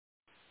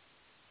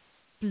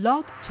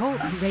Blog Talk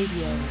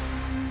Radio.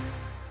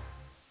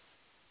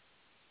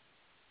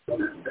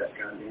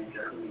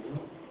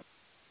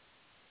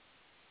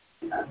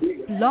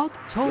 Blog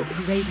Talk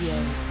Radio.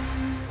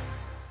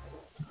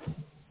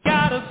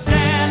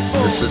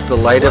 This is the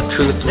Light of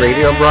Truth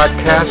radio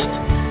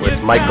broadcast with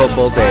Michael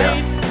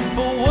Boldea.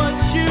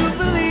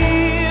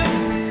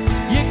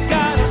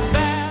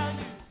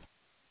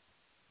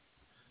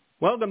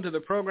 Welcome to the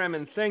program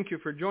and thank you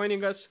for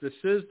joining us. This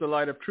is the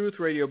Light of Truth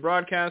radio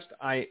broadcast.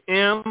 I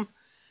am,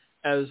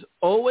 as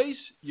always,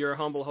 your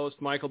humble host,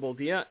 Michael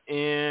Boldea,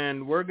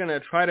 and we're going to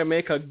try to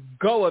make a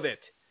go of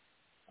it.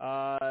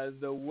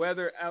 The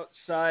weather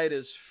outside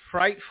is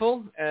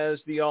frightful, as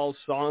the old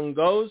song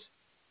goes.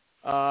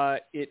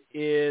 It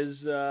is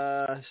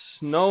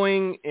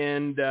snowing,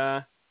 and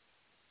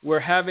we're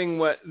having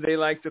what they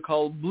like to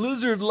call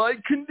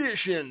blizzard-like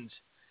conditions.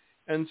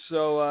 And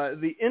so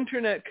the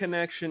internet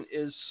connection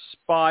is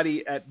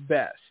spotty at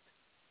best.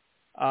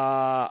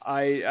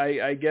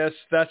 I guess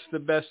that's the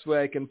best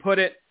way I can put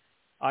it.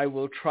 I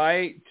will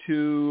try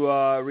to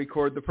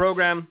record the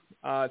program,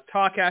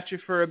 talk at you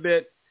for a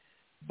bit,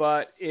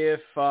 but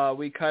if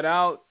we cut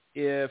out,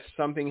 if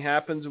something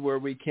happens where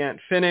we can't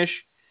finish,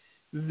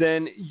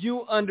 then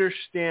you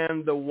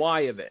understand the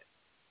why of it.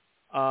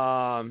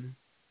 A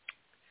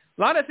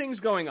lot of things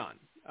going on.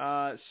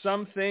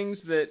 Some things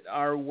that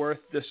are worth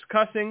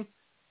discussing,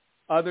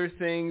 other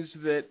things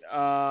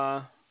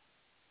that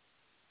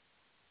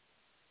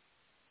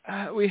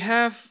we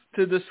have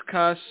to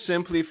discuss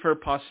simply for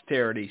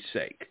posterity's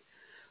sake.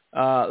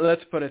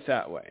 Let's put it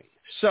that way.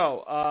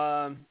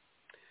 So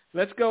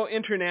let's go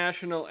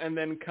international and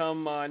then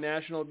come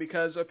national,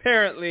 because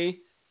apparently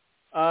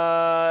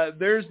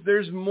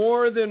there's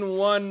more than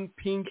one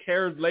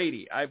pink-haired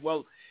lady.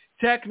 Well,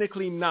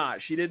 technically not.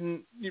 She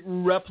didn't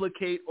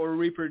replicate or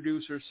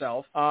reproduce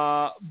herself.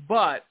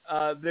 But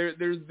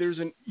there's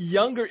a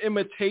younger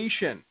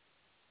imitation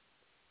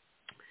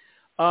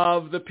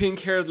of the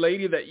pink-haired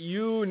lady that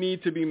you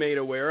need to be made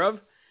aware of,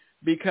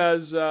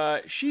 because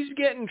she's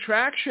getting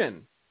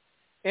traction.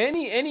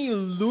 Any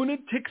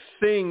lunatic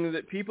thing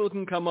that people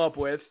can come up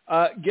with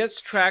gets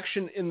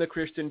traction in the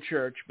Christian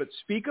church. But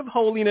speak of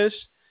holiness,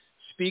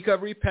 speak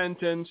of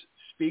repentance,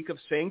 speak of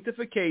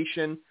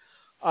sanctification,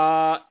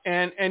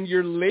 and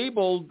you're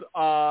labeled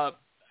a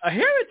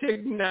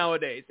heretic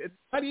nowadays. It's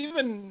not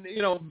even,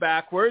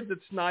 backwards.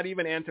 It's not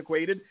even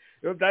antiquated.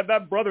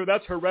 That brother,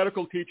 that's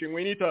heretical teaching.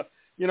 We need to,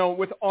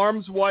 with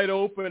arms wide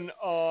open,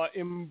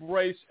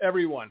 embrace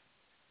everyone.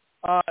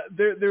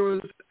 There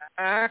was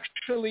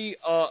actually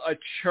a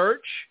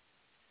church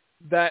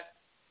that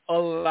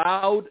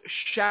allowed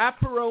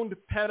chaperoned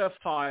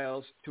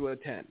pedophiles to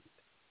attend.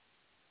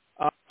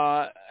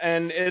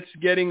 And it's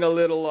getting a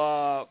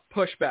little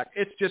pushback.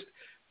 It's just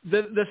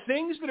the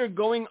things that are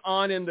going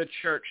on in the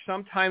church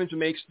sometimes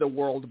makes the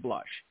world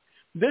blush.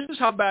 This is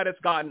how bad it's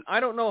gotten. I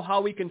don't know how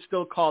we can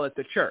still call it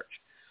the church.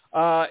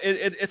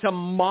 It's a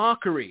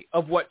mockery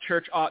of what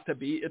church ought to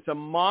be. It's a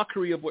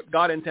mockery of what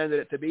God intended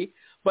it to be.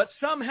 But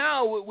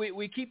somehow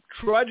we keep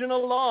trudging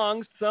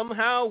along.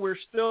 Somehow we're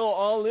still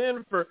all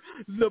in for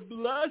the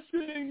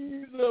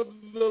blessings of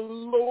the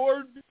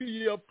Lord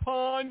be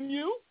upon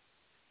you.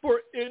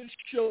 For it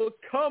shall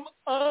come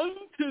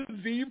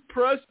unto thee,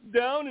 pressed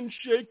down and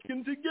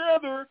shaken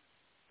together.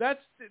 That's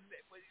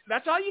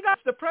all you got,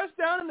 the pressed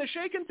down and the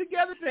shaken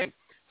together thing.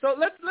 So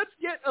let's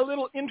get a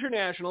little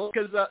international,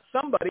 because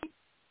somebody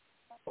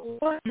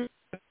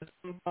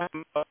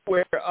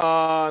where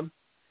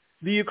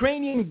the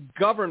Ukrainian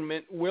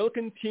government will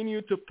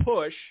continue to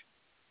push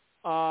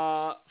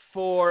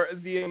for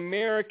the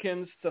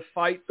Americans to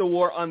fight the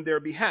war on their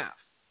behalf.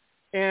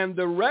 And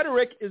the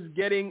rhetoric is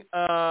getting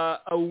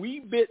a wee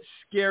bit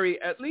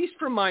scary, at least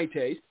for my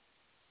taste.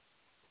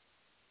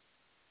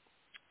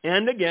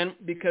 And again,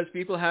 because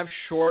people have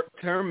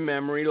short-term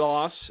memory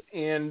loss,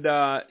 and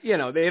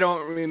they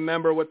don't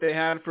remember what they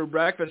had for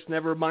breakfast.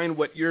 Never mind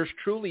what yours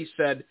truly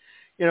said,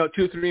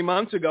 2-3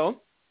 months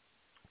ago.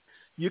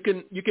 You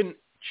can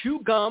chew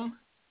gum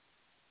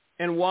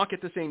and walk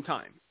at the same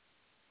time.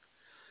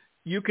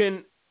 You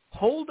can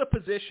hold a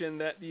position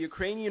that the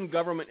Ukrainian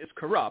government is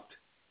corrupt,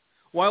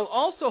 while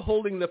also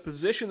holding the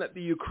position that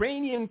the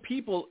Ukrainian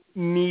people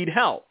need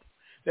help,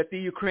 that the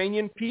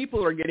Ukrainian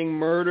people are getting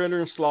murdered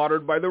and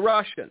slaughtered by the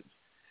Russians.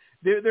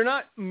 They're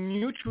not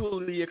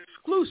mutually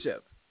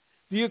exclusive.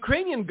 The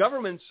Ukrainian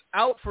government's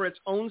out for its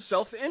own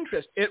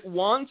self-interest. It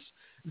wants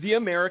the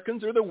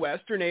Americans or the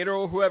West or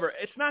NATO or whoever.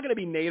 It's not going to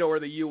be NATO or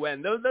the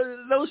UN.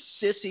 Those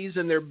sissies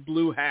in their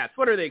blue hats,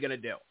 what are they going to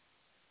do?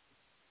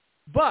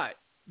 But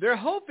they're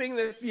hoping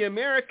that the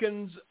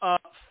Americans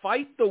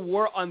fight the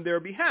war on their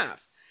behalf.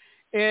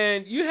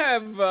 And you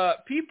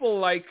have people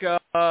like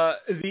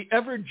the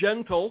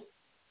ever-gentle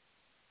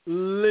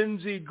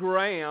Lindsey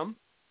Graham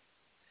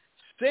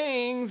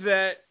saying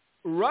that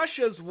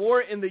Russia's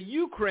war in the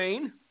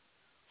Ukraine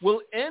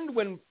will end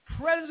when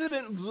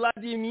President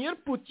Vladimir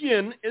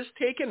Putin is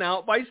taken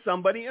out by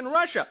somebody in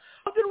Russia.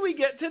 How did we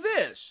get to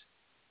this?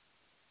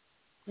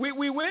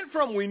 We went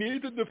from we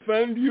need to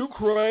defend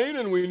Ukraine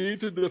and we need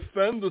to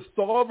defend the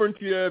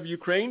sovereignty of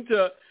Ukraine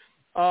to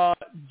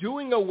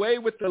doing away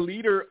with the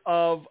leader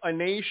of a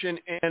nation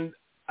and,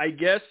 I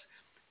guess,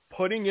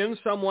 putting in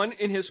someone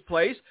in his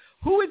place.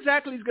 Who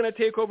exactly is going to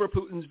take over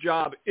Putin's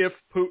job if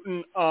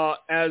Putin,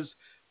 as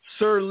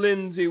Sir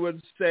Lindsay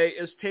would say,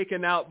 is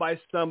taken out by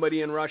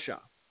somebody in Russia?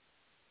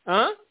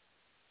 Huh?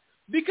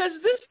 Because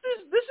this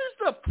is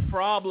the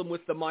problem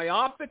with the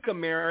myopic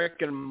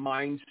American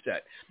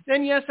mindset.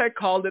 And yes, I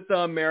called it the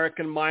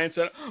American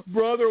mindset.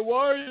 Brother,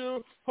 why are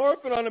you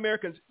harping on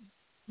Americans?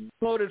 You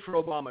voted for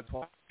Obama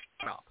twice.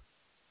 Shut up.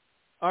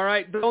 All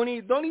right, don't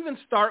even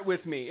start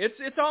with me.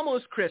 It's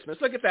almost Christmas.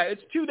 Look at that.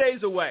 It's 2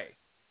 days away.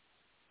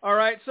 All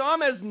right, so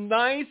I'm as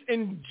nice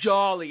and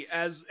jolly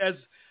as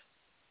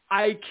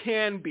I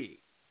can be.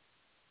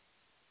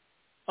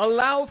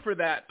 Allow for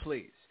that,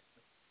 please.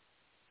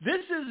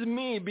 This is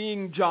me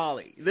being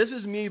jolly. This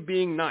is me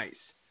being nice.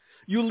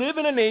 You live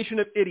in a nation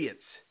of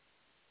idiots.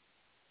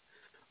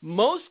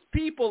 Most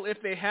people, if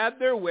they had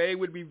their way,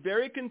 would be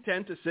very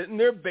content to sit in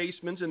their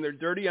basements in their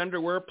dirty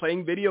underwear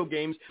playing video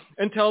games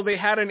until they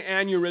had an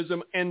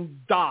aneurysm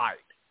and died.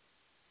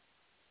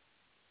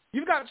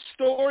 You've got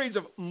stories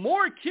of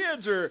more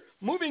kids are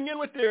moving in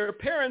with their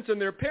parents and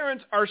their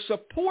parents are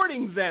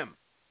supporting them.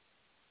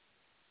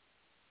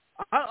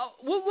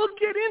 We'll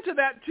get into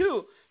that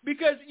too,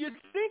 because you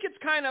think it's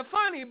kind of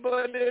funny,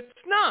 but it's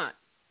not.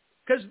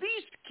 Because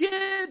these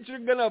kids are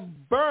going to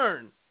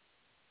burn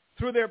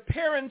through their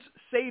parents'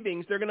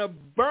 savings. They're going to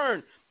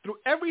burn through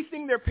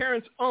everything their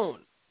parents own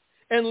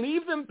and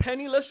leave them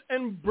penniless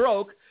and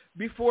broke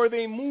before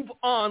they move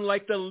on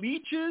like the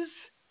leeches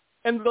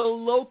and the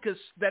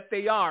locusts that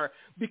they are,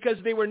 because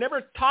they were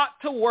never taught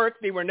to work.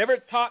 They were never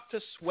taught to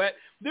sweat.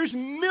 There's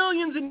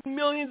millions and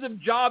millions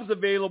of jobs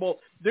available.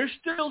 They're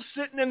still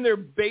sitting in their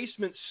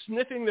basement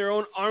sniffing their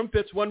own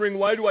armpits wondering,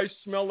 why do I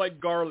smell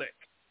like garlic?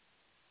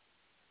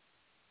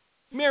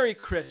 Merry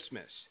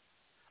Christmas.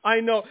 I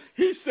know.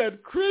 He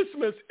said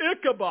Christmas,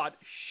 Ichabod.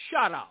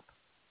 Shut up.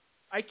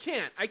 I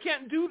can't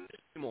do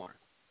this anymore.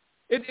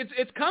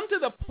 It's come to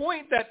the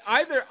point that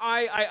either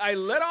I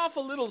let off a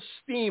little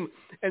steam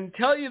and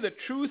tell you the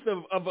truth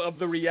of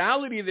the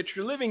reality that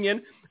you're living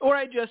in, or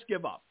I just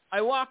give up.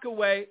 I walk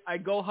away, I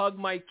go hug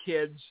my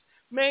kids,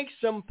 make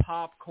some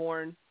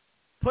popcorn,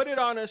 put it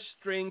on a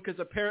string because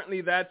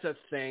apparently that's a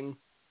thing,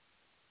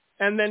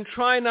 and then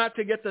try not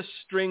to get the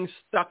string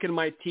stuck in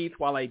my teeth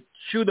while I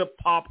chew the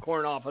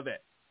popcorn off of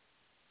it.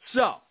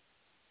 So,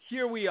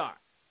 here we are.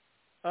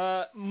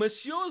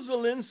 Monsieur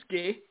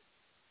Zelensky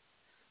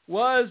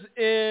was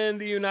in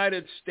the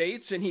United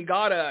States, and he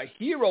got a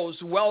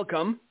hero's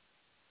welcome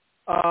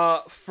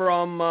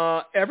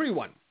from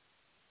everyone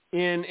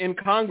in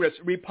Congress,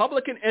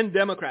 Republican and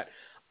Democrat.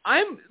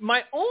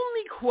 My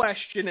only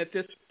question at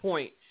this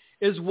point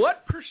is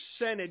what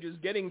percentage is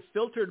getting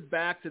filtered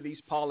back to these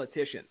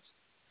politicians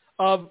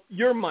of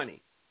your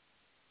money?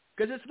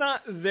 Because it's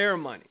not their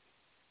money.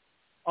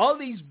 All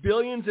these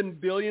billions and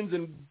billions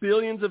and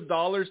billions of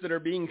dollars that are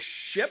being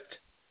shipped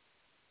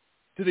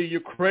to the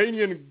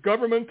Ukrainian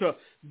government to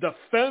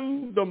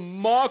defend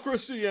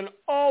democracy in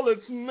all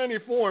its many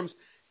forms,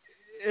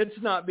 it's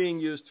not being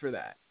used for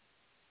that.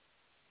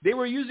 They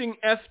were using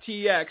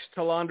FTX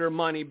to launder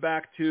money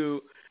back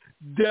to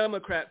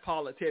Democrat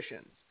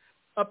politicians.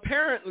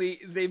 Apparently,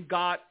 they've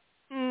got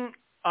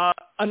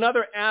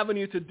another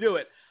avenue to do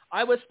it.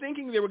 I was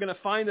thinking they were going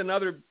to find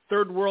another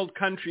third world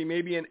country,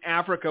 maybe in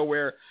Africa,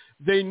 where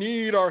they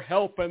need our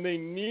help and they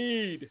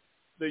need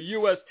the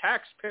U.S.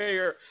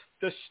 taxpayer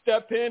to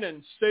step in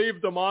and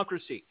save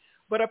democracy.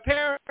 But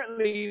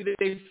apparently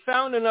they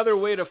found another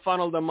way to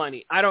funnel the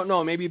money. I don't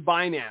know, maybe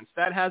Binance.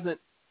 That hasn't.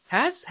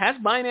 Has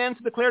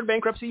Binance declared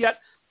bankruptcy yet?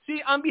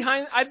 See, I'm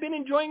behind. I've been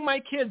enjoying my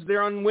kids.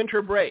 They're on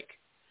winter break.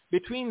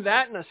 Between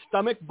that and a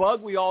stomach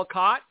bug we all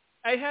caught,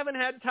 I haven't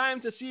had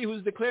time to see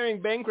who's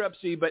declaring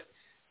bankruptcy, but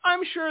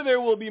I'm sure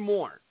there will be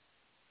more.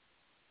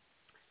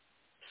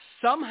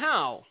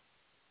 Somehow,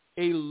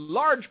 a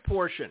large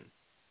portion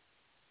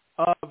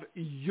of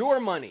your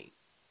money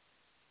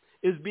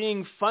is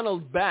being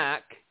funneled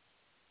back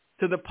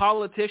to the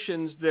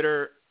politicians that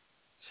are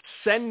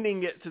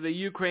sending it to the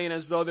Ukraine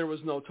as though there was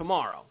no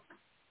tomorrow.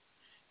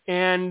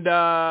 And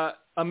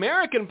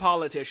American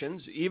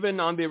politicians, even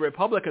on the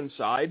Republican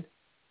side,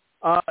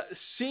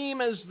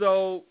 seem as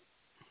though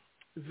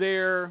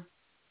they're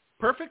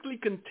perfectly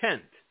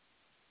content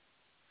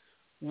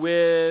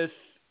with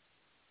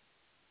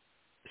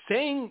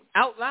saying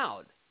out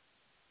loud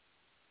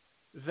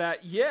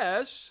that,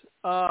 yes,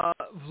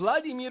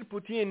 Vladimir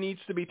Putin needs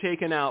to be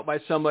taken out by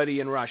somebody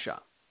in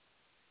Russia.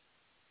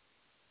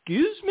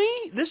 Excuse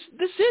me? This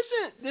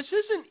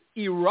isn't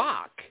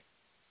Iraq.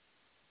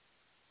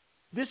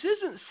 This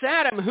isn't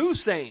Saddam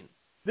Hussein.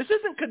 This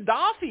isn't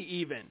Gaddafi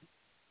even.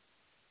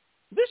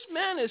 This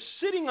man is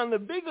sitting on the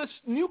biggest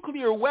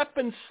nuclear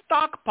weapons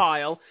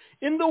stockpile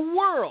in the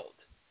world.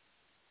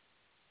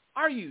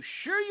 Are you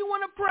sure you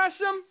want to press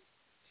him?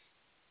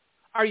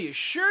 Are you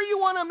sure you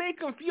want to make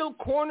him feel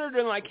cornered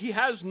and like he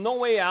has no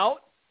way out?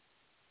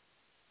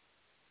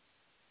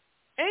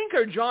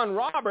 Anchor John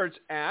Roberts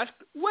asked,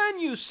 when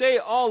you say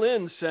all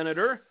in,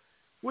 Senator,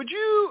 would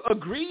you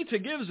agree to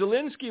give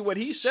Zelensky what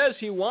he says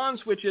he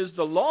wants, which is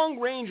the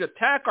long-range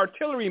attack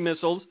artillery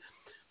missiles?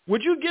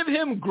 Would you give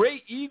him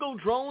Great Eagle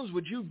drones?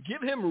 Would you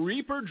give him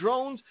Reaper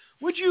drones?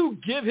 Would you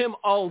give him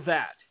all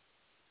that?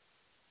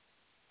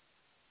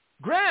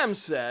 Graham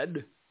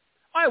said,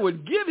 I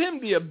would give him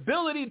the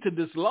ability to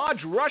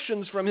dislodge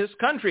Russians from his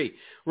country.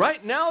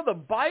 Right now, the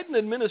Biden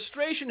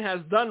administration has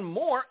done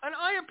more, and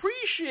I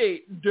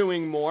appreciate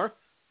doing more,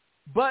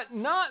 but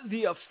not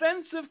the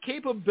offensive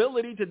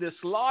capability to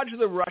dislodge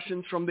the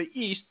Russians from the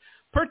east,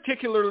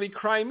 particularly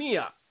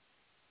Crimea.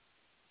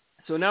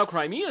 So now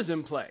Crimea is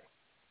in play.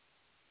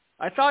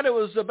 I thought it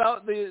was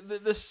about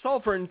the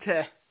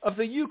sovereignty of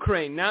the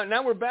Ukraine.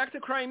 Now we're back to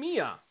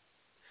Crimea.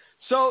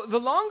 So the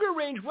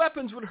longer-range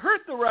weapons would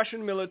hurt the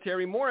Russian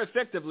military more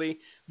effectively.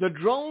 The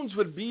drones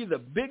would be the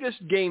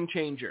biggest game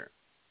changer.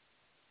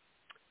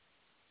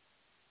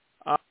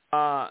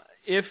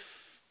 If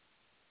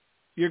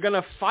you're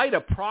going to fight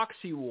a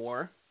proxy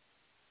war,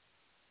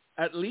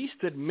 at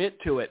least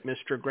admit to it,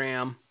 Mr.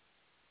 Graham.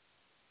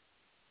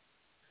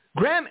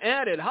 Graham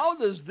added, how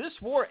does this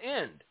war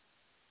end?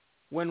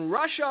 When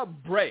Russia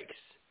breaks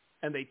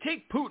and they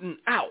take Putin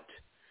out,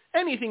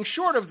 anything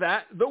short of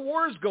that, the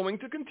war is going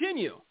to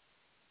continue.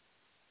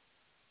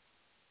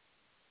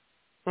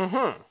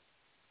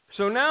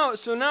 So now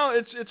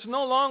it's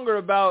no longer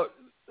about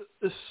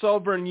the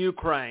sovereign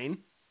Ukraine.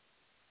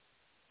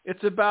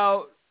 It's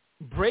about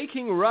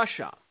breaking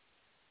Russia.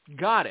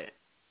 Got it.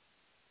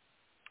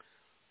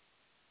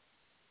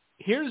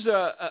 Here's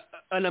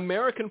an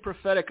American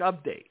prophetic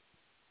update.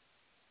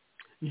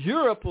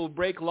 Europe will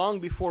break long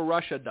before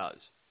Russia does.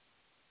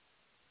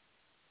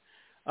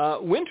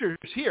 Winter's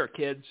here,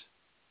 kids.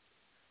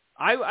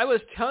 I was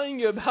telling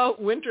you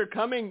about winter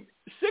coming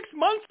 6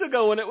 months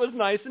ago when it was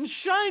nice and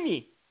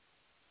shiny.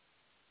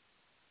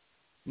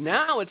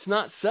 Now it's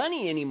not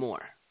sunny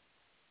anymore.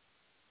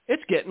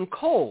 It's getting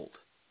cold.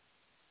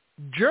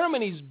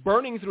 Germany's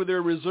burning through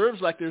their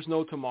reserves like there's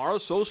no tomorrow.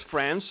 So's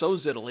France,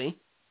 so's Italy.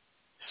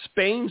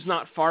 Spain's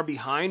not far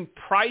behind.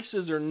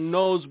 Prices are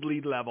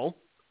nosebleed level.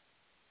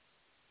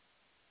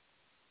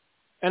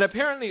 And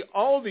apparently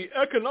all the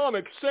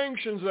economic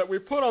sanctions that we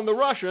put on the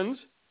Russians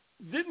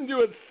didn't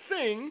do a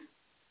thing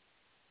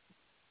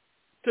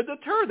to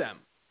deter them.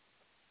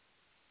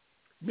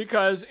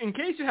 Because in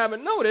case you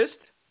haven't noticed,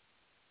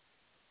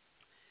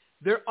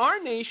 there are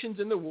nations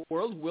in the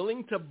world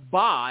willing to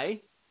buy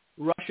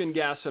Russian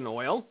gas and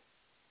oil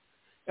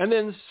and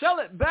then sell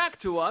it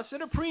back to us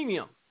at a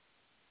premium.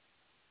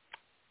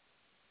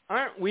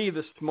 Aren't we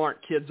the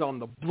smart kids on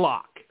the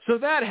block? So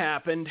that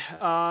happened.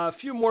 A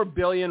few more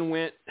billion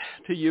went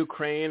to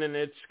Ukraine, and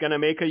it's going to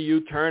make a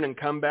U-turn and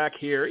come back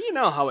here. You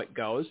know how it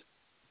goes.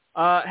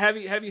 Have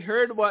you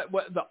heard what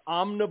the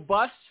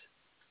omnibus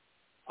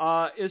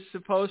is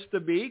supposed to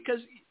be? Because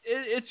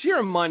it's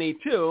your money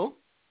too.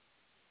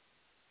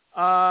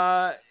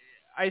 I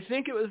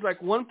think it was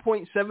like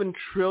 $1.7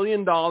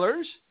 trillion.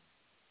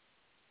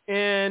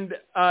 And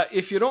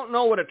if you don't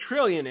know what a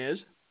trillion is,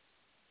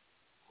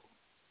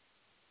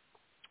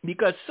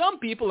 because some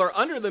people are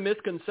under the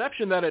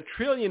misconception that a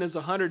trillion is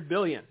 100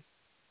 billion.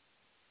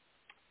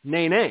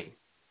 Nay, nay.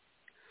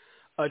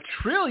 A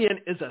trillion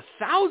is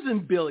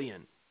 1,000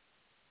 billion.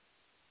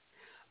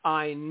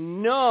 I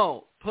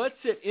know. Puts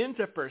it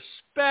into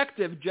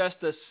perspective just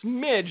a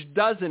smidge,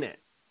 doesn't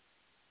it?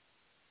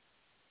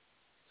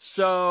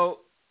 So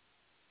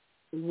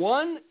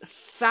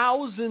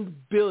 1,000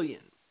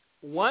 billion,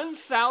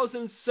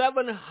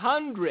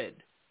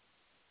 1,700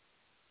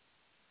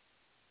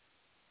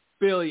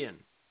 billion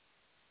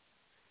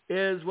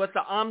is what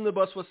the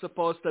omnibus was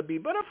supposed to be.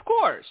 But of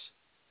course,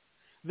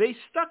 they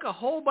stuck a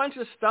whole bunch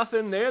of stuff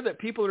in there that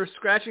people are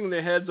scratching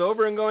their heads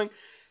over and going,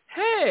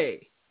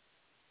 hey,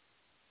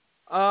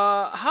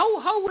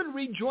 how would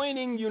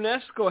rejoining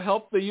UNESCO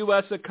help the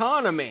U.S.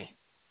 economy?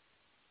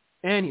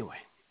 Anyway,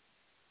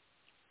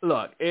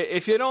 look,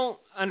 if you don't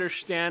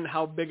understand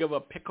how big of a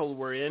pickle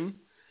we're in,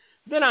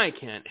 then I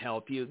can't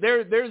help you.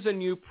 There's a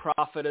new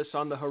prophetess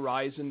on the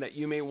horizon that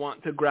you may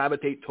want to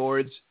gravitate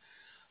towards.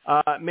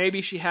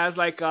 Maybe she has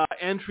like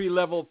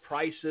entry-level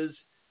prices,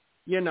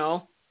 you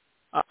know,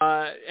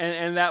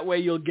 and that way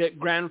you'll get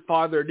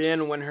grandfathered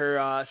in when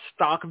her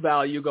stock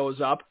value goes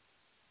up.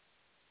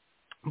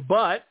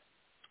 But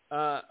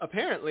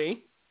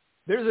apparently,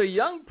 there's a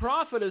young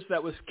prophetess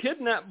that was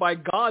kidnapped by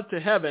God to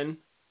heaven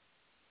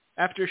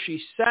after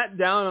she sat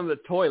down on the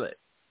toilet.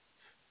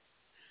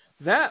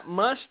 That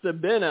must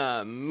have been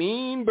a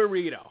mean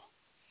burrito.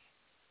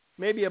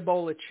 Maybe a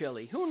bowl of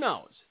chili. Who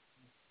knows?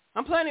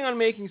 I'm planning on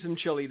making some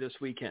chili this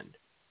weekend.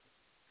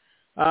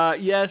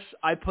 Yes,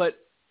 I put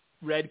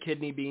red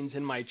kidney beans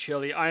in my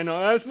chili. I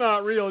know, that's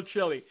not real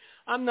chili.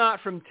 I'm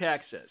not from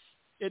Texas.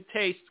 It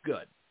tastes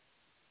good.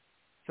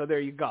 So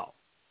there you go.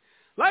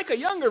 Like a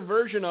younger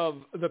version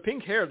of the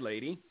pink-haired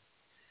lady,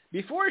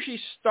 before she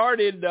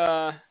started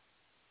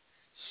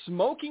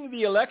smoking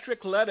the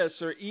electric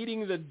lettuce or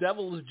eating the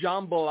devil's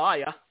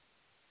jambalaya,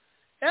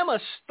 Emma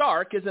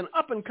Stark is an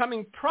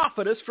up-and-coming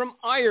prophetess from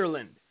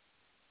Ireland.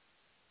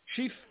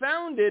 She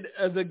founded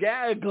the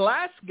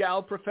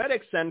Glasgow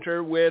Prophetic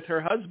Center with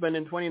her husband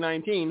in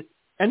 2019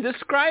 and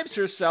describes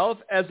herself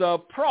as a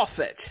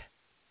prophet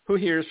who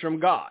hears from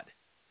God,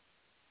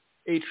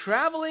 a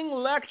traveling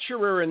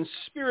lecturer in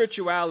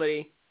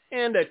spirituality,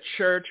 and a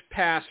church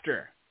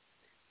pastor.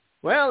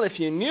 Well, if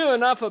you knew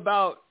enough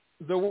about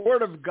the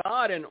Word of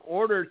God in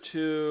order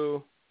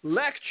to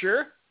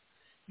lecture,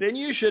 then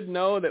you should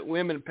know that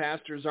women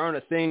pastors aren't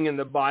a thing in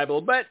the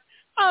Bible. But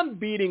I'm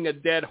beating a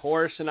dead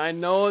horse, and I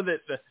know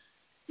that the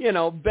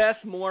Beth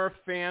Moore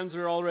fans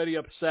are already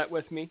upset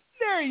with me.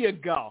 There you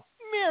go.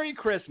 Merry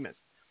Christmas.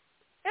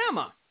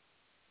 Emma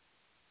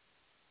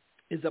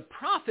is a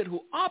prophet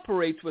who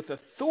operates with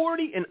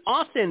authority and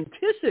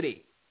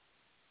authenticity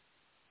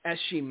as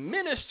she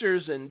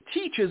ministers and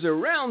teaches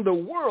around the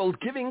world,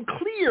 giving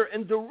clear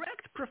and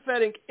direct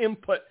prophetic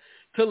input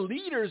to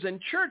leaders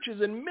and churches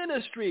and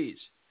ministries.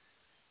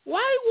 Why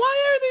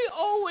are they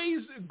always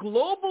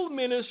global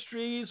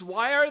ministries?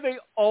 Why are they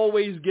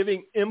always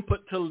giving input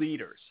to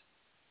leaders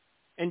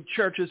and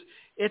churches?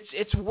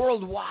 It's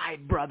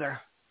worldwide, brother.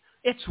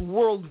 It's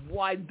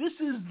worldwide. This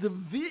is the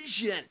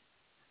vision.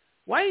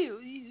 Why?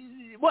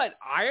 What,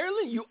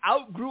 Ireland? You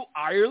outgrew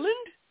Ireland?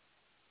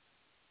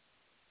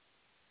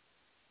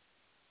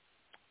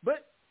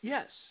 But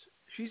yes,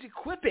 she's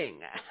equipping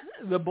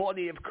the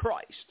body of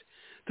Christ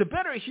to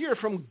better hear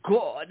from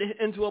God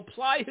and to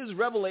apply his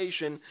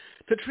revelation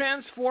to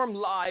transform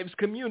lives,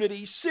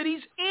 communities,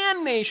 cities,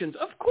 and nations.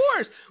 Of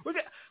course.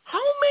 How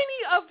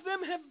many of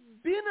them have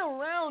been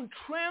around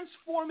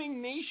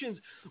transforming nations?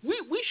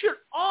 We should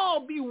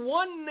all be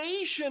one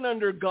nation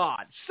under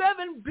God.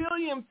 7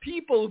 billion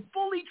people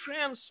fully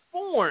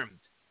transformed.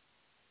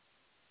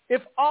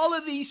 If all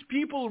of these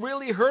people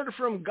really heard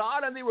from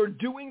God and they were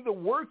doing the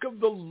work of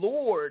the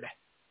Lord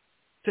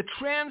to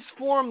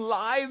transform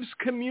lives,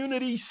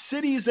 communities,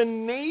 cities,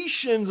 and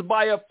nations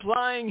by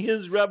applying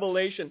his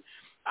revelation.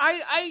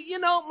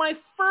 My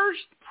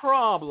first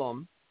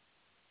problem,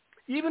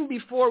 even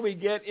before we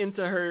get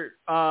into her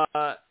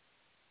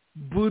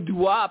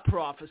boudoir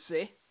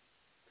prophecy,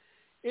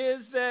 is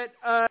that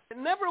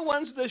never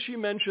once does she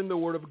mention the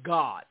word of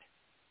God.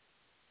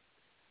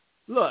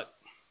 Look,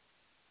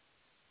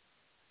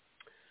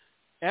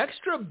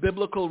 extra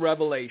biblical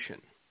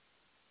revelation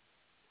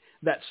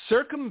that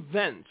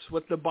circumvents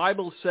what the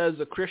Bible says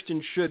a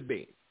Christian should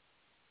be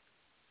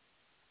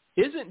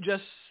isn't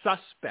just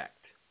suspect.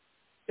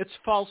 It's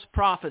false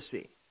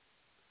prophecy.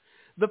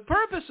 The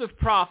purpose of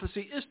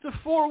prophecy is to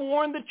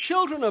forewarn the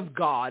children of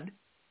God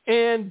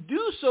and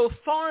do so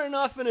far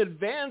enough in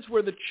advance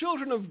where the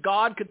children of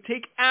God could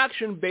take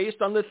action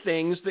based on the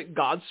things that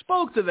God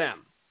spoke to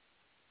them.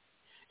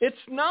 It's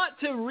not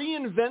to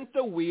reinvent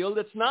the wheel.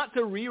 It's not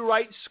to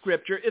rewrite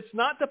Scripture. It's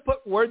not to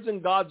put words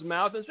in God's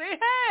mouth and say,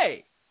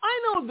 hey,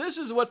 I know this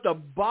is what the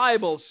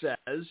Bible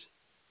says,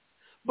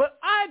 but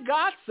I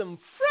got some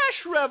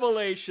fresh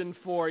revelation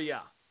for you.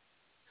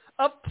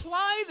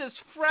 Apply this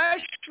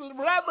fresh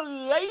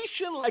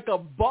revelation like a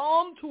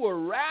balm to a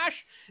rash,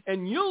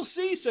 and you'll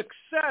see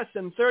success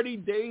in 30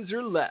 days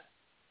or less.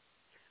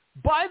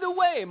 By the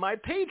way, my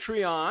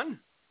Patreon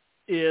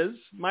is,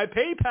 my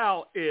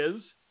PayPal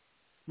is,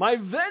 my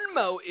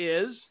Venmo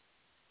is.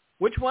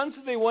 Which ones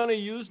do they want to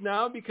use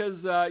now? Because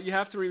you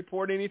have to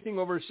report anything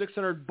over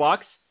 $600.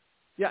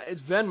 Yeah,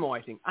 it's Venmo,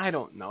 I think. I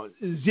don't know. Is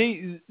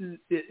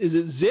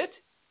it Zit?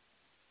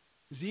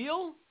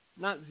 Zeal?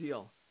 Not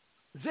Zeal.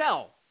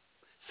 Zelle.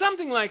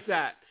 Something like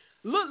that.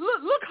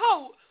 Look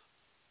how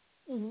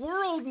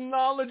world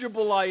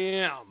knowledgeable I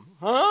am.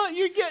 Huh?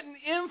 You're getting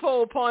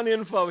info upon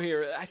info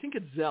here. I think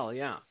it's Zelle,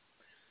 yeah.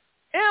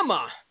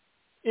 Emma.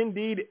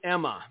 Indeed,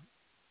 Emma.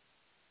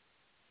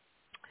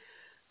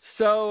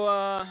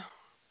 So,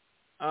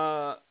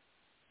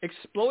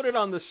 exploded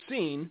on the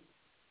scene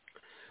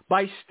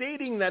by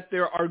stating that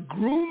there are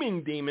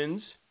grooming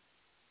demons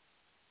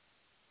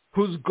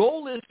whose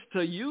goal is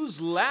to use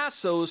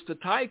lassos to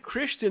tie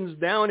Christians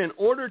down in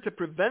order to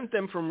prevent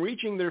them from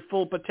reaching their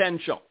full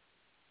potential.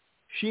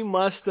 She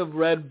must have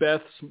read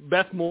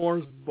Beth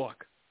Moore's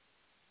book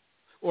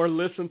or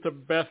listened to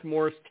Beth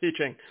Moore's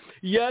teaching.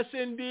 Yes,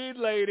 indeed,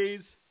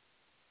 ladies.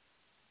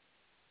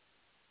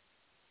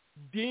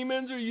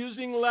 Demons are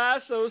using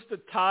lassos to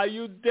tie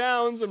you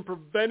down and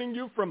preventing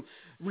you from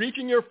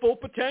reaching your full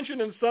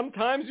potential. And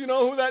sometimes you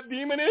know who that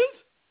demon is?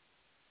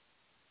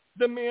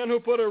 The man who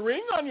put a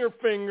ring on your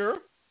finger.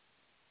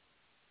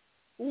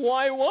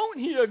 Why won't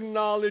he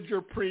acknowledge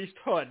your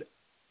priesthood?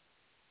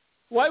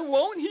 Why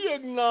won't he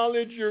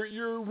acknowledge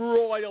your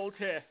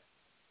royalty?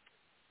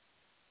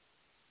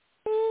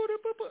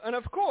 And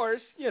of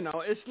course,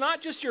 it's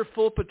not just your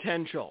full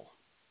potential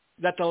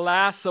that the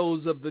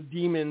lassos of the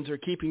demons are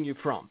keeping you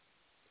from.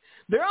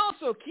 They're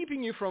also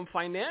keeping you from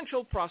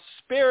financial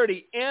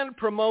prosperity and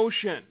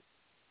promotion.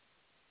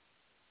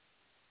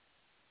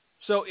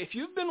 So if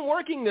you've been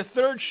working the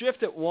third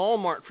shift at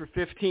Walmart for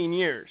 15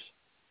 years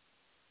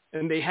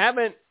and they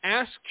haven't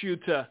asked you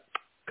to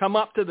come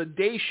up to the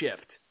day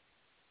shift,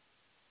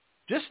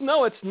 just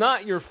know it's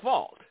not your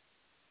fault.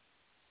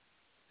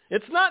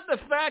 It's not the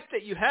fact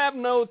that you have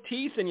no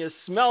teeth and you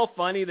smell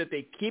funny that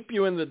they keep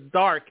you in the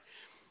dark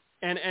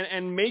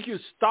and make you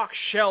stock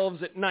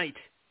shelves at night.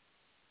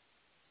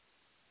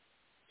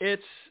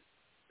 It's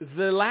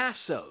the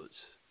lassos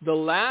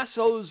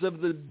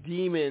of the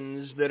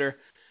demons that are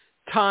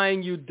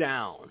tying you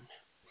down.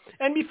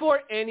 And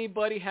before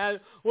anybody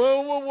had,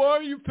 well, why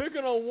are you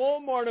picking on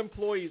Walmart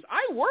employees?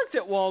 I worked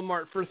at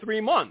Walmart for 3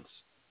 months.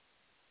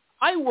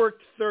 I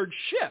worked third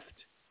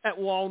shift at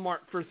Walmart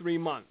for 3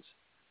 months.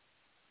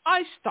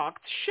 I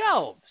stocked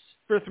shelves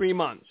for 3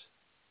 months.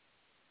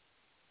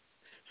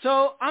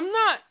 So I'm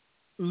not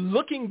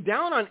looking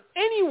down on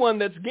anyone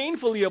that's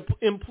gainfully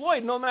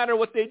employed, no matter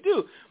what they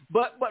do.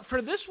 But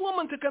for this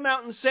woman to come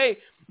out and say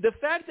the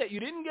fact that you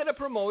didn't get a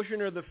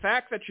promotion, or the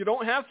fact that you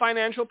don't have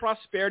financial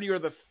prosperity, or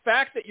the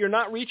fact that you're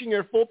not reaching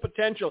your full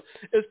potential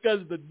is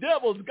because the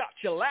devil's got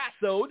you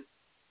lassoed,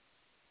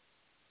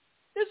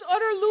 is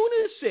utter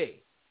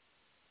lunacy.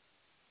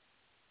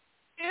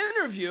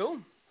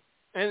 Interview,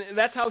 and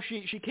that's how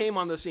she came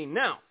on the scene.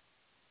 Now,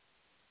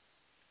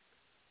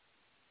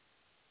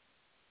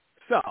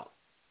 so,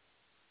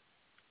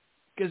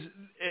 because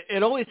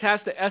it always has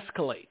to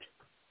escalate.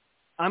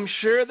 I'm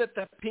sure that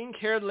the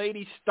pink-haired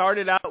lady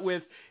started out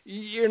with,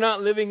 you're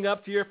not living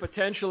up to your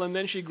potential, and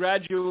then she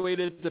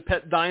graduated to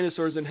pet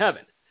dinosaurs in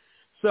heaven.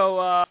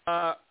 So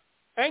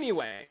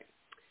anyway,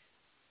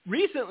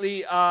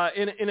 recently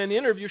in an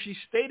interview, she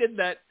stated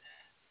that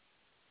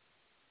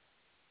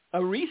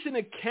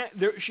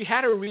she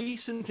had a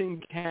recent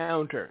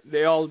encounter,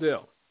 they all do,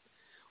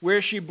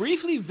 where she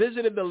briefly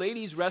visited the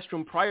ladies'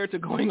 restroom prior to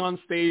going on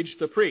stage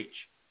to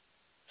preach.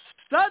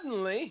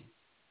 Suddenly,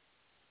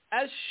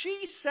 as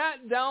she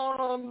sat down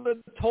on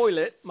the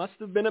toilet, must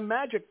have been a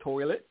magic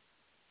toilet,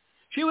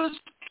 she was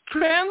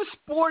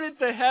transported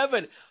to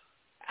heaven.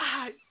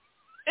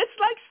 It's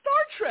like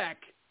Star Trek.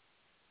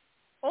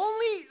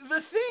 Only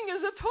the thing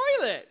is a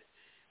toilet.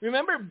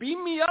 Remember,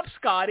 beam me up,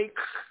 Scotty.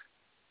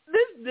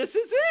 This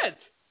is it.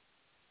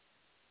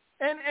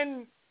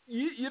 And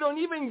you don't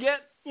even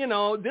get,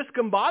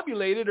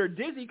 discombobulated or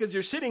dizzy because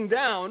you're sitting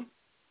down.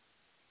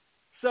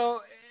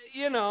 So,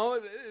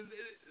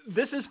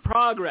 this is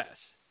progress.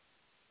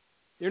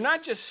 You're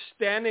not just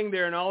standing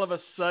there and all of a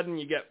sudden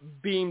you get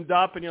beamed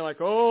up and you're like,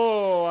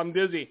 oh, I'm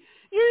dizzy.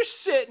 You're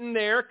sitting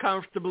there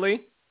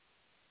comfortably.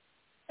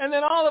 And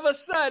then all of a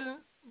sudden,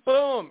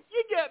 boom,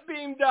 you get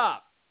beamed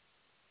up.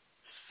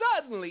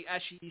 Suddenly,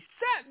 as she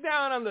sat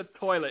down on the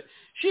toilet,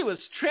 she was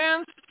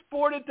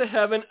transported to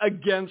heaven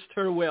against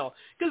her will.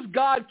 Because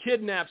God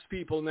kidnaps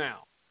people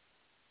now.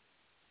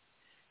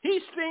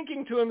 He's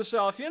thinking to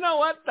himself, you know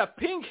what? The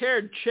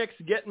pink-haired chick's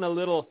getting a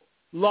little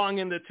long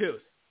in the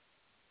tooth.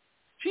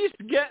 She's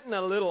getting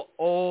a little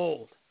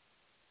old.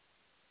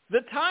 The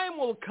time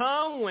will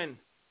come when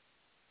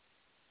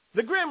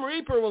the Grim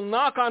Reaper will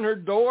knock on her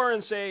door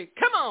and say,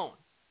 come on.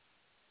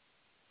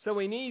 So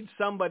we need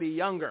somebody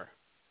younger.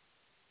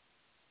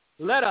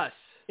 Let us,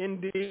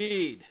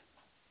 indeed.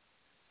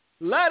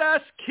 Let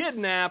us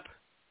kidnap.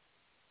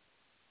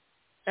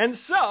 And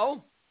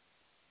so,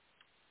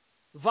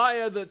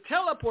 via the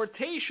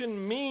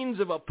teleportation means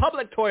of a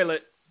public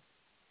toilet,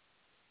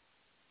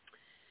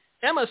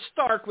 Emma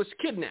Stark was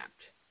kidnapped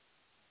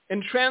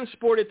and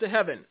transported to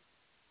heaven.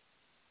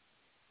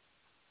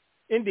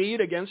 Indeed,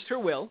 against her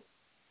will.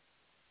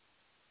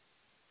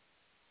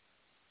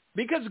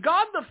 Because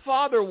God the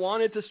Father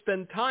wanted to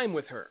spend time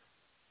with her.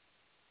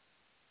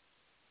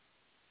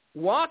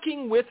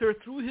 Walking with her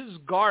through his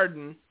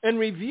garden and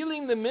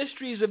revealing the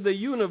mysteries of the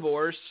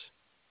universe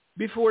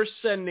before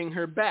sending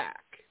her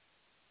back.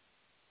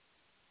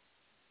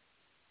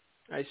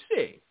 I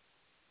see.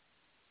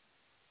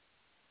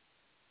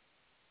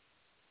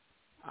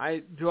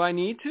 Do I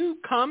need to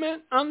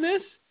comment on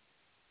this?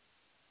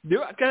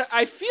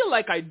 I feel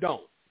like I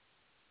don't.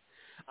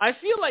 I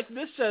feel like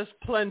this says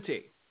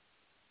plenty.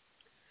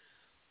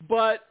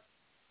 But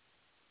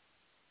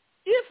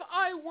if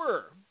I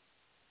were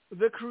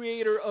the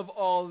creator of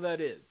all that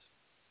is,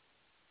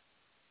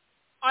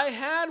 I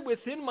had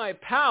within my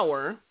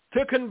power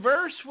to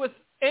converse with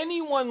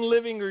anyone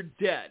living or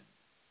dead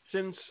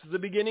since the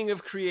beginning of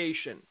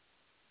creation.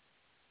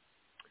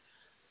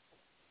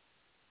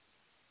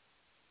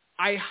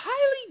 I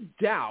highly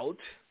doubt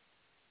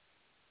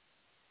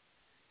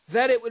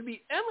that it would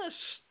be Emma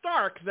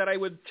Stark that I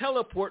would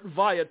teleport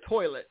via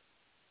toilet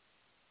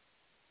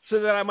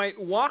so that I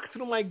might walk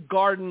through my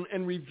garden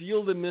and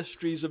reveal the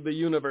mysteries of the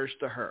universe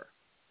to her.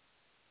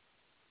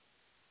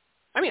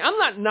 I mean, I'm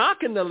not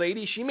knocking the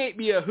lady. She may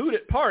be a hoot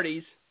at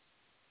parties.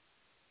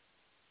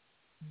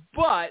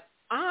 But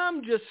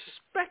I'm just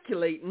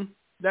speculating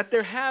that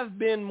there have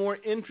been more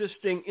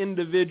interesting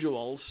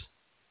individuals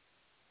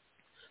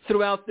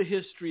throughout the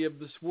history of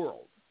this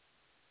world.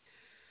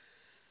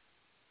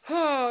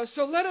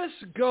 So let us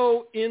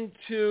go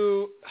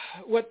into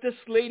what this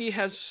lady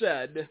has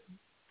said,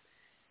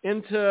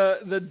 into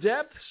the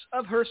depths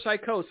of her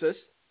psychosis,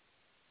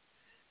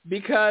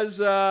 because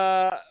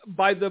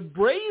by the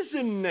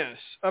brazenness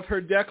of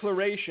her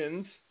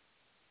declarations,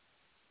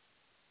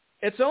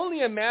 it's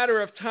only a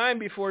matter of time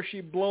before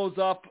she blows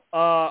up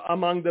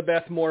among the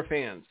Beth Moore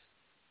fans.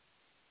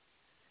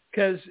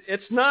 Because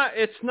it's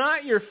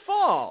not your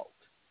fault.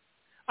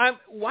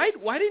 Why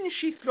didn't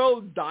she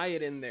throw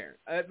diet in there?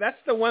 That's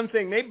the one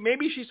thing.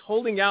 Maybe she's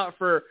holding out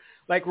for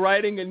like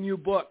writing a new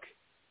book,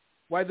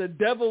 Why the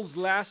Devil's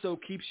Lasso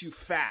Keeps You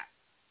Fat.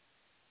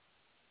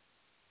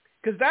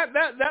 Because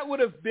that would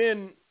have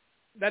been,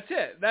 that's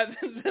it.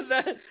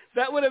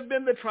 That would have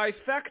been the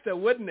trifecta,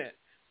 wouldn't it?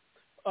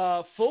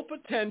 Full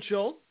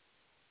potential,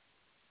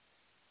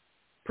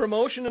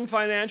 promotion and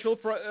financial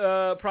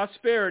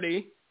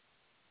prosperity,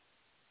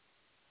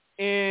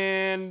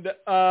 and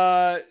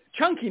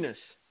chunkiness.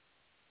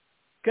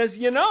 Because,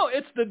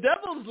 it's the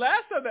devil's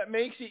lasso that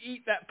makes you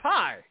eat that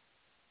pie.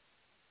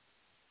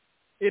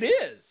 It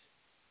is.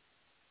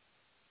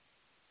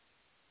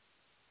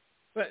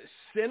 But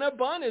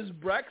Cinnabon is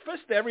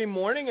breakfast every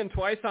morning and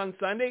twice on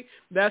Sunday.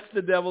 That's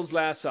the devil's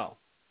lasso.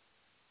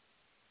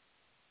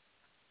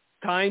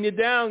 Tying you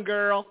down,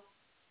 girl.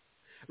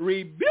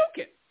 Rebuke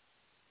it.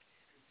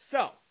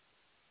 So,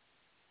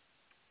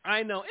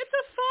 I know. It's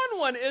a fun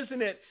one,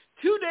 isn't it?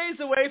 2 days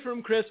away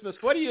from Christmas.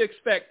 What do you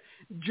expect?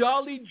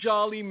 Jolly,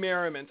 jolly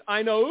merriment.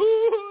 I know.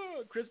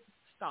 Ooh,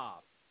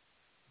 stop.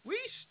 We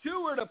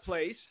steward a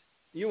place,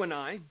 you and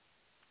I,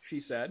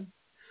 she said,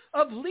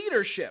 of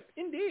leadership.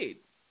 Indeed.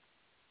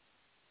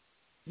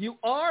 You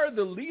are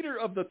the leader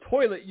of the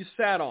toilet you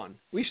sat on.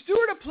 We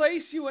steward a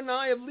place, you and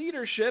I, of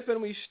leadership,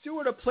 and we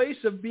steward a place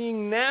of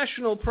being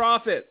national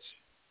prophets.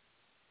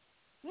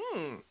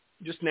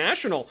 Just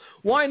national.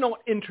 Why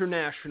not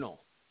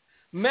international?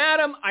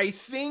 Madam, I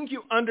think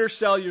you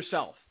undersell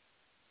yourself.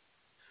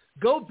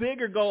 Go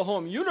big or go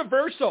home.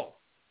 Universal.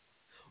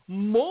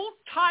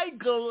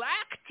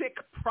 Multi-galactic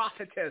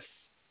prophetess.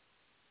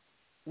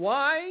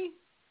 Why?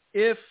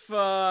 If...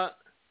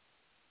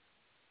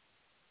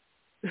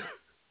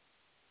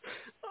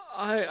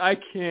 I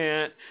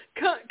can't.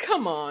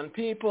 Come on,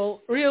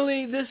 people.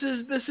 Really? This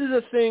is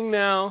a thing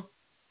now.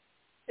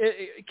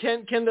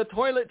 Can the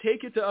toilet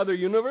take you to other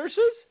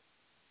universes?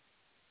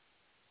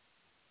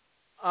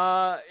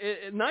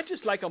 Not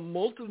just like a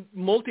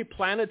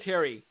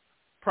multiplanetary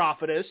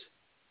prophetess,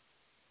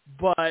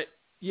 but,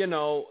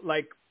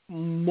 like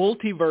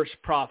multiverse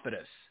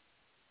prophetess.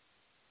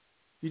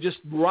 You just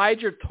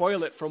ride your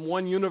toilet from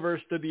one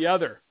universe to the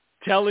other,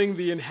 telling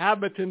the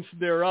inhabitants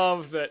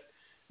thereof that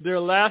they're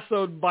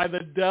lassoed by the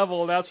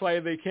devil. That's why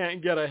they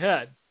can't get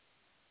ahead.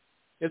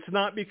 It's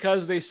not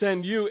because they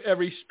send you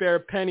every spare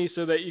penny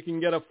so that you can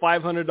get a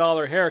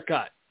 $500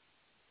 haircut.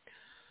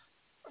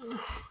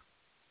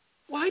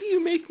 Why do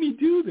you make me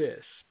do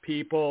this,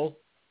 people?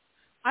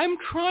 I'm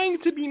trying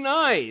to be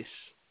nice.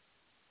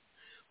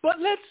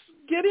 But let's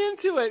get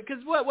into it,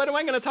 because what am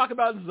I going to talk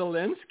about,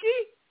 Zelensky?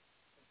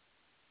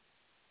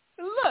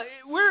 Look,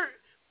 we're...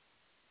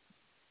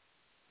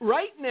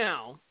 Right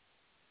now,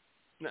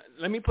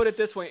 let me put it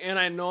this way, and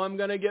I know I'm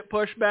going to get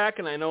pushback,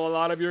 and I know a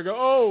lot of you are going,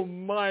 oh,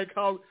 Mike,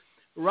 how...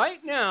 Right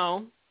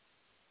now,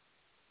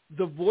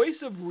 the voice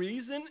of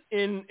reason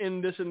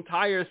in this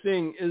entire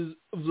thing is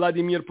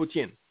Vladimir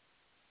Putin.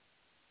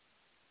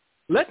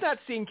 Let that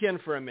sink in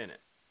for a minute.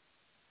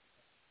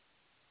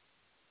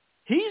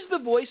 He's the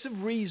voice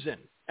of reason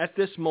at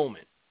this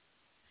moment.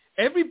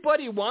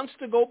 Everybody wants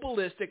to go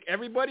ballistic.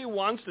 Everybody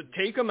wants to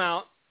take him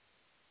out.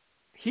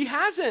 He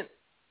hasn't.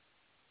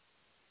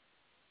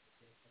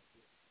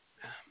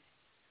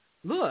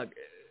 Look,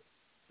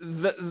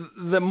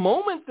 the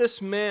moment this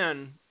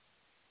man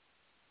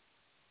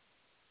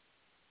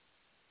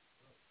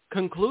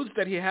concludes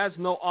that he has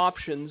no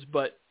options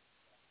but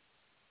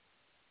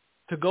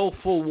to go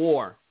full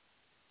war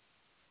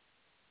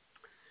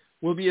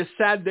will be a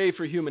sad day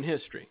for human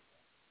history.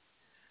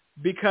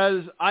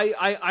 Because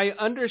I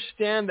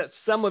understand that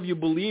some of you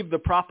believe the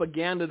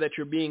propaganda that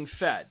you're being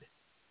fed.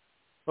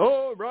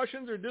 Oh,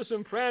 Russians are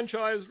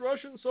disenfranchised.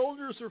 Russian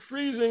soldiers are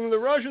freezing. The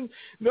Russians,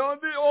 no,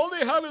 all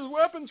they have is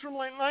weapons from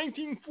like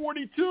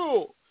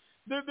 1942.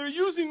 They're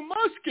using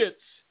muskets.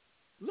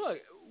 Look,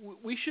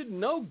 we should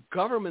know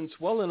governments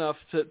well enough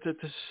to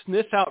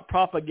sniff out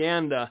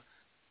propaganda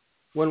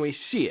when we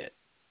see it.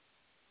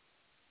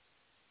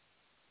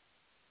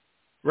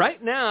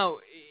 Right now,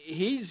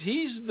 he's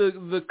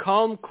the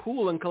calm,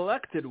 cool, and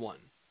collected one.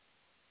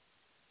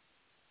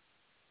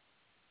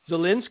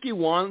 Zelensky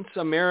wants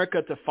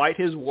America to fight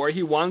his war.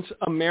 He wants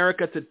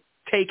America to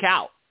take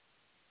out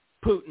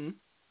Putin,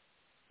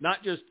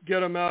 not just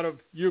get him out of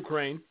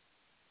Ukraine.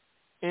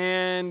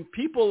 And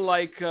people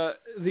like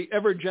the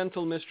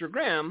ever-gentle Mr.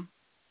 Graham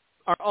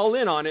are all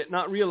in on it,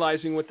 not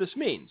realizing what this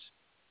means.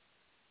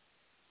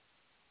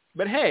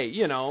 But hey,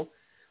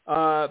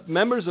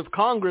 members of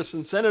Congress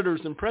and senators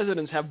and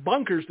presidents have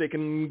bunkers they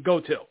can go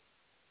to.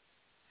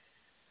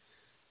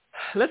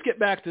 Let's get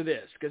back to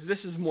this, because this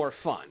is more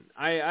fun.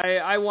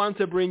 I want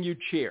to bring you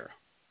cheer.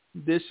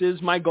 This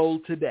is my goal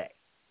today.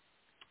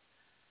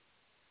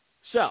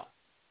 So,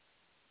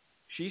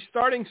 she's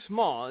starting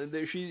small.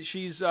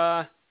 She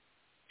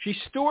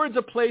stewards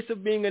a place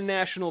of being a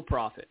national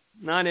prophet,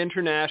 not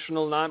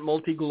international, not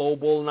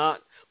multi-global,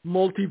 not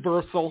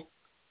multiversal.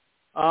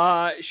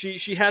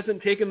 She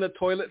hasn't taken the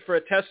toilet for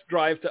a test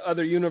drive to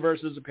other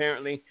universes,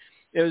 apparently.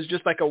 It was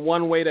just like a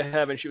one-way to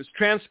heaven. She was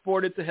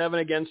transported to heaven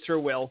against her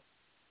will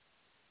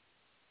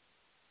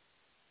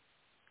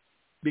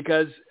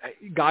because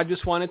God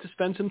just wanted to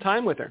spend some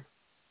time with her.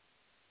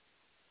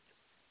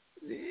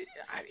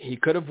 He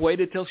could have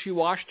waited till she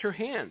washed her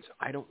hands.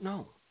 I don't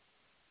know.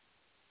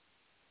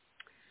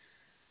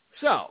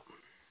 So,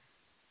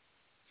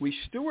 we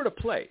steward a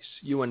place,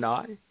 you and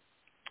I,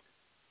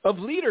 of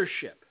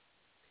leadership.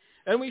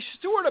 And we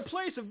steward a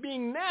place of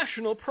being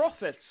national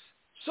prophets.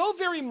 So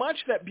very much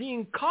that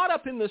being caught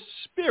up in the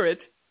Spirit,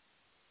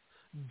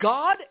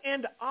 God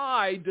and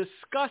I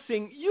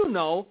discussing,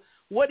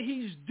 what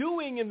he's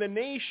doing in the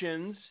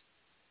nations,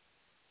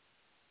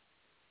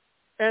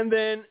 and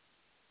then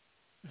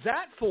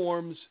that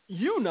forms,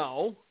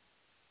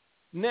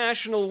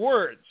 national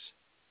words.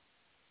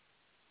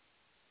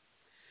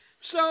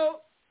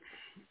 So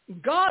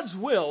God's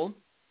will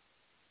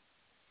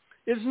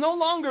is no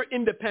longer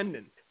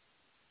independent.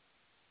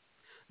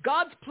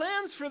 God's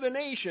plans for the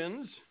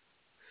nations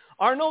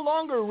are no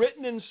longer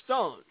written in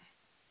stone.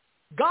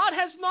 God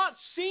has not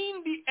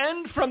seen the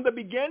end from the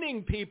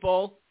beginning,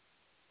 people.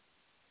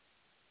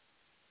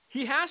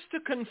 He has to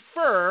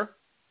confer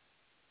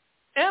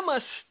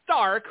Emma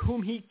Stark,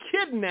 whom he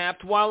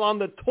kidnapped while on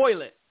the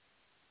toilet.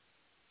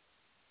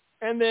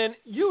 And then,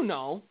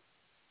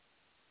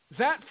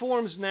 that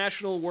forms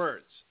national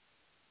words.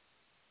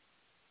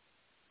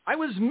 I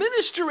was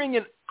ministering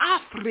in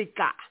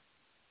Africa,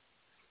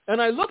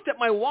 and I looked at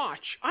my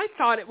watch. I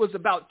thought it was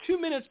about 2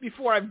 minutes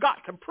before I've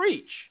got to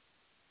preach.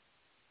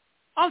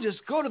 I'll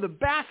just go to the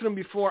bathroom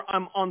before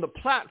I'm on the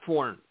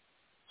platform.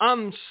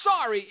 I'm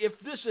sorry if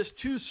this is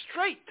too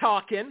straight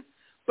talking,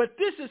 but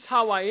this is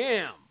how I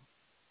am.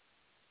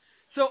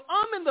 So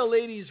I'm in the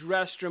ladies'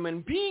 restroom,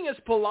 and being as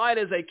polite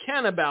as I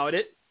can about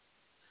it,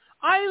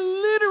 I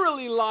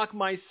literally lock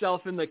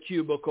myself in the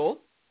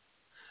cubicle.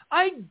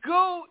 I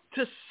go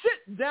to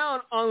sit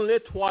down on le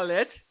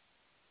toilette.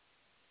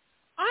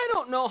 I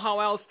don't know how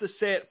else to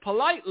say it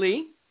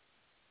politely.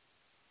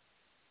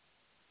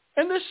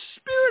 And the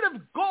Spirit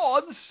of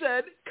God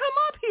said, come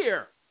up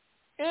here.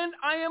 And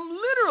I am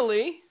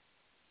literally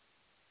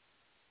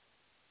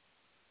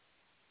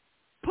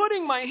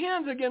putting my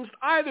hands against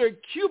either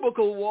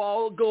cubicle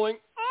wall going,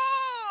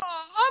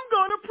 I'm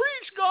going to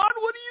preach, God.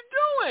 What are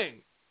you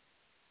doing?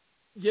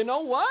 You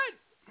know what?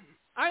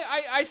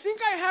 I think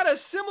I had a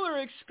similar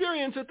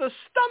experience with the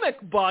stomach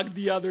bug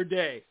the other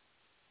day.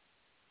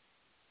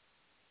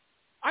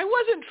 I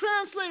wasn't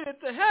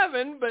translated to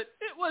heaven, but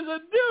it was a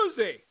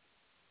doozy.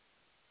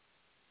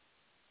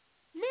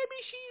 Maybe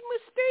she's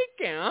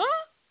mistaken,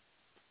 huh?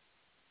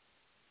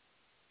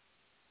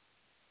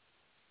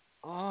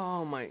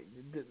 Oh my!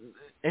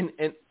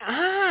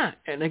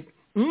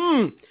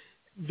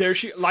 There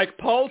she, like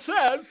Paul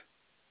says,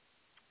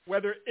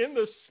 whether in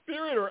the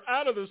Spirit or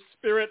out of the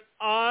Spirit,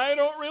 I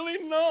don't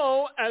really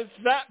know at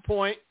that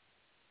point.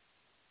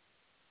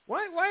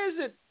 Why is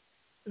it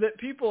that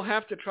people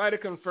have to try to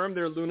confirm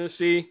their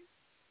lunacy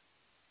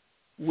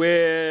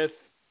with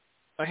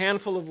a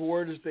handful of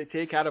words they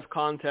take out of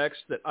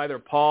context that either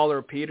Paul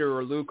or Peter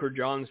or Luke or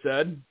John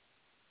said?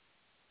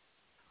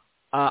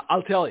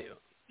 I'll tell you,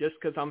 just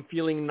because I'm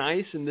feeling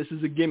nice and this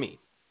is a gimme.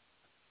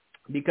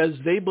 Because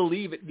they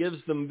believe it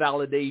gives them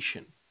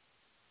validation.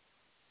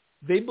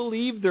 They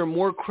believe they're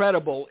more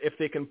credible if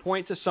they can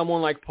point to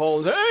someone like Paul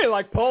and say, hey,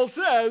 like Paul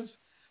says,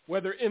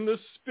 whether in the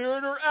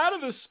Spirit or out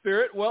of the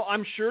Spirit, well,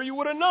 I'm sure you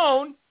would have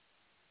known.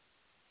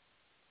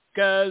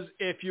 Because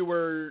if you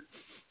were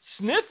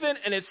sniffing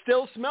and it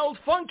still smelled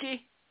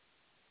funky,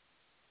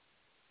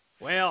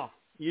 well,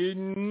 you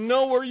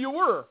know where you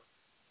were.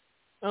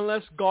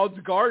 Unless God's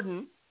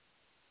garden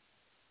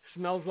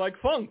smells like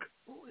funk.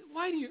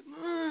 Why do you...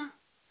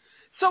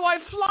 So I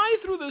fly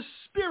through the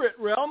spirit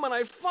realm and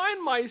I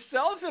find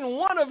myself in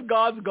one of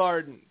God's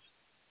gardens.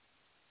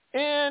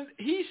 And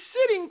he's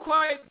sitting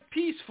quite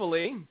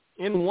peacefully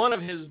in one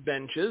of his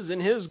benches in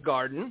his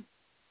garden.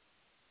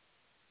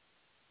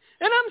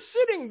 And I'm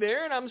sitting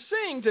there and I'm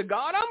saying to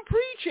God, I'm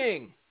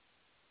preaching.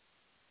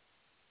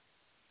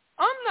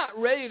 I'm not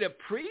ready to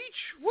preach.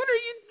 What are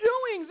you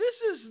doing? This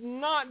is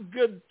not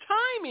good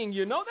timing,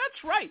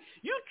 That's right.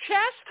 You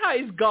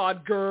chastise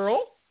God,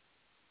 girl.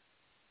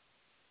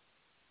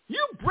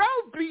 You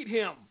browbeat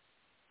him.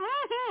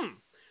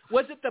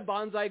 Was it the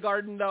bonsai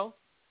garden, though?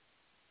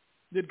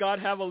 Did God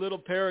have a little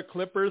pair of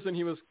clippers and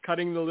he was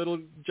cutting the little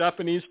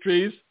Japanese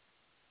trees?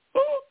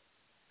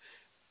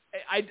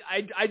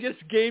 I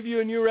just gave you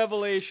a new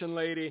revelation,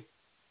 lady.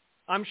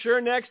 I'm sure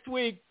next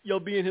week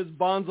you'll be in his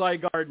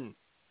bonsai garden.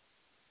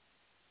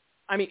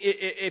 I mean,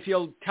 if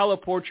he'll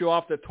teleport you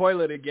off the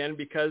toilet again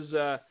because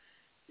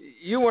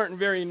you weren't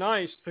very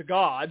nice to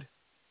God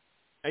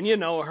and,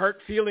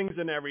 hurt feelings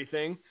and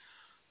everything.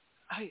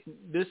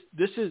 This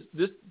is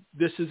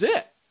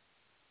it.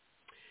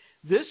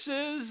 This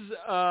is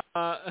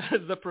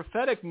the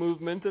prophetic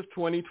movement of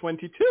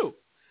 2022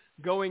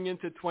 going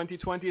into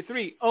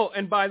 2023. Oh,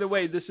 and by the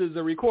way, this is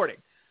a recording.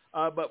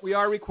 But we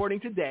are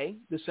recording today,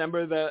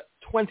 December the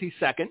 22nd, 2022. And this is the prophetic movement of 2022 going into 2023 going into 2023.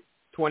 Oh, and by the way, this is a recording. But we are recording today, December the 22nd, 2022. And this is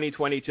the prophetic movement of 2022 going into 2023 going into 2023. Oh, and by the way, this is a recording. But we are recording today, December the 22nd,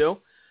 2022.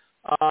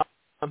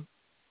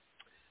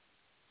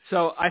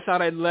 So I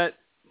thought I'd let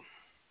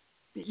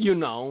you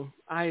know.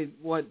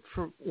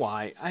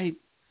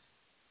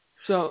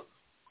 So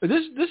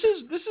this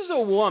is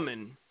a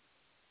woman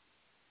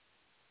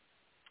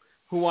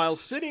who, while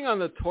sitting on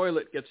the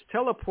toilet, gets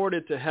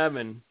teleported to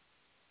heaven,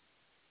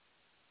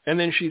 and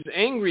then she's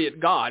angry at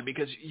God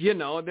because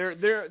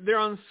they're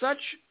on such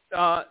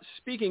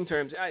speaking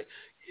terms.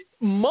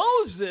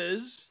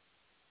 Moses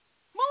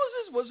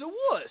was a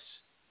wuss.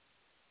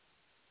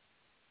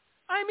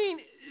 I mean,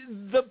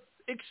 the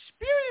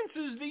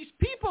experiences these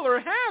people are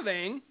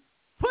having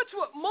puts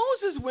what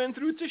Moses went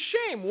through to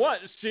shame. What?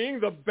 Seeing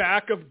the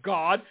back of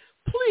God?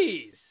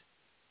 Please.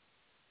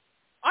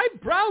 I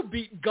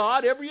browbeat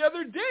God every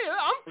other day.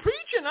 I'm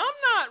preaching. I'm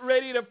not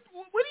ready to...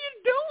 What are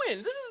you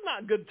doing? This is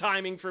not good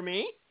timing for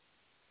me.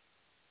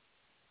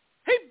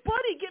 Hey,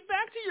 buddy, get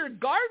back to your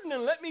garden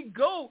and let me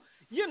go,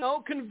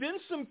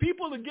 convince some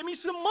people to give me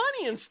some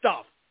money and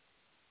stuff.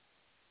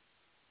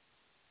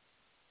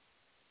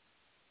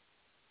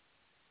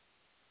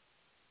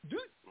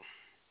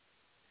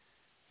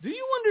 Do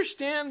you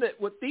understand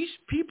that what these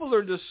people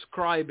are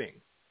describing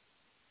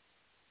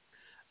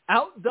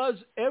outdoes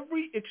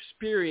every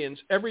experience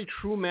every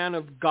true man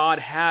of God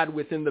had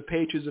within the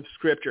pages of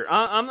Scripture?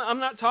 I'm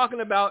not talking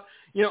about,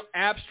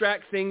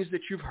 abstract things that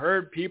you've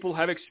heard people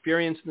have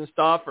experienced and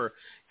stuff, or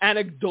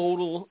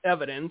anecdotal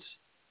evidence,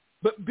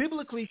 but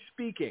biblically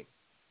speaking,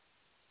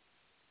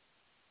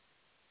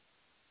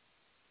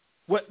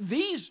 what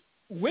these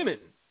women,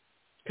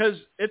 because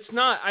it's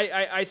not,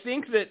 I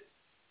think that,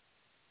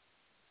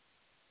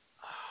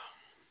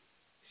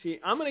 see,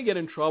 I'm going to get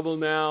in trouble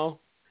now.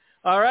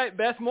 All right,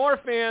 Beth Moore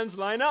fans,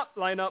 line up.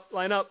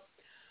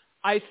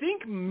 I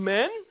think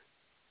men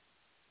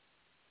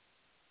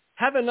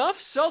have enough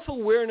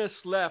self-awareness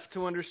left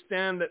to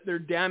understand that they're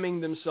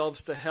damning themselves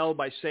to hell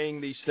by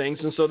saying these things,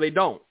 and so they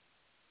don't.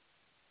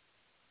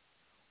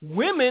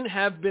 Women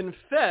have been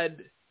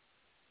fed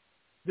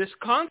this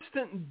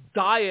constant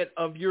diet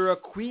of you're a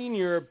queen,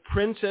 you're a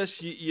princess,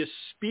 you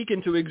speak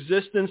into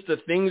existence the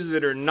things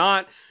that are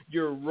not,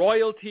 your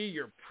royalty,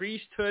 your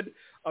priesthood.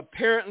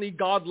 Apparently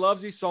God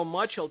loves you so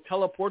much he'll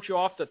teleport you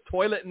off the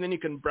toilet and then you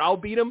can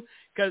browbeat him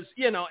because,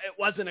 it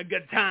wasn't a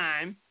good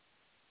time.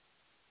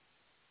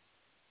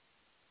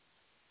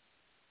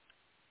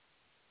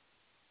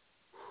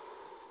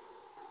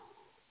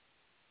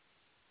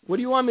 What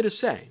do you want me to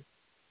say?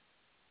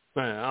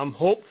 I'm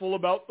hopeful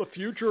about the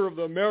future of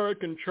the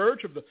American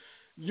church, of the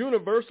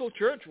universal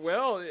church.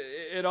 Well,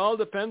 it all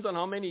depends on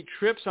how many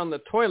trips on the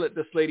toilet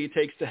this lady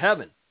takes to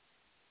heaven.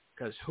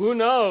 Because who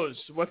knows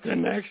what the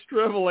next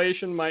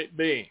revelation might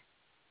be.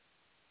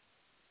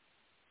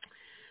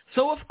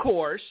 So, of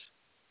course,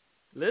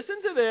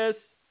 listen to this.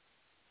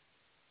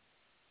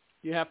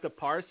 You have to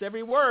parse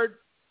every word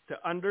to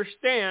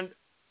understand.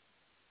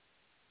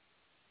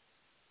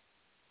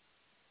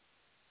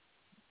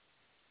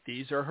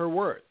 These are her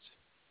words.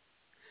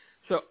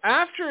 So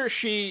after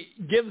she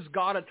gives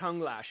God a tongue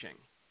lashing,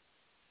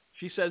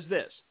 she says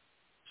this.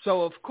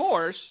 So, of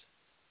course,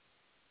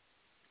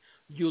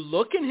 you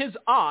look in his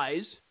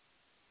eyes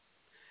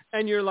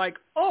and you're like,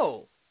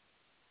 oh,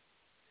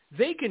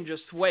 they can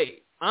just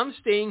wait. I'm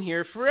staying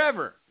here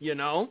forever, There's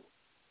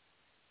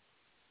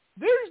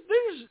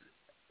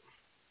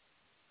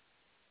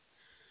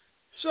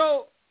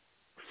so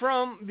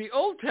from the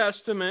Old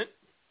Testament,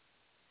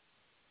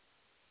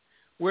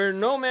 where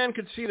no man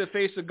could see the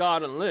face of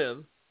God and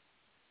live,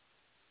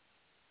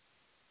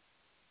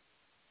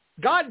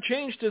 God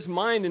changed his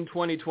mind in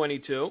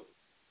 2022,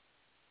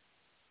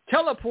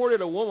 teleported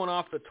a woman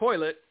off the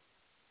toilet,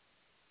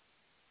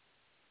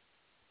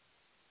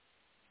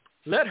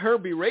 let her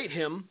berate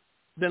him,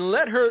 then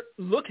let her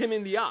look him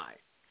in the eye.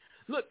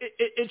 Look,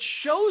 it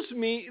shows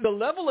me the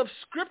level of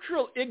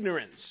scriptural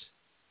ignorance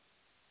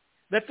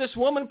that this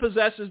woman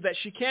possesses, that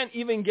she can't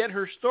even get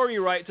her story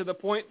right to the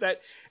point that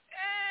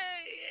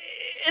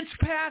it's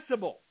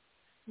passable.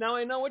 Now,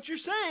 I know what you're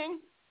saying.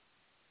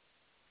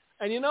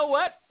 And you know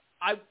what?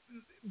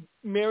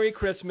 Merry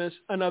Christmas,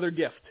 another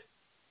gift.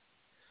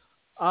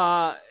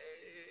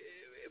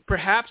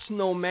 Perhaps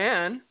no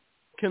man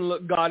can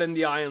look God in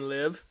the eye and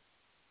live,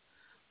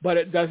 but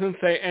it doesn't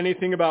say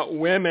anything about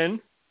women.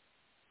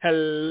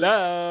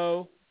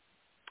 Hello.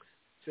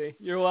 See,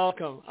 you're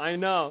welcome. I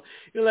know.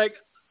 You're like,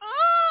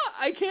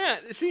 I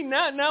can't. See,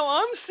 now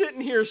I'm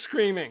sitting here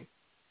screaming,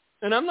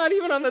 and I'm not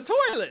even on the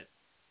toilet.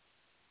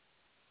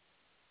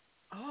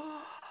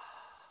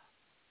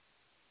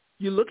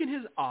 You look in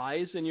his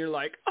eyes and you're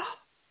like,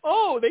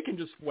 oh, they can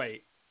just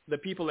wait. The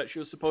people that she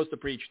was supposed to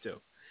preach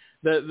to.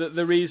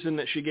 The reason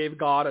that she gave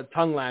God a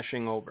tongue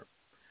lashing over.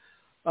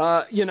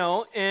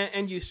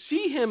 And you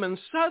see him and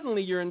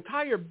suddenly your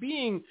entire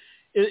being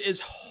is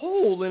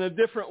whole in a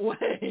different way.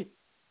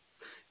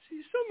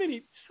 See, so many,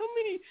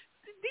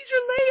 these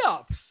are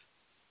layups.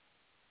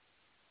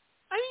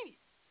 I mean,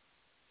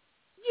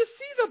 you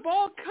see the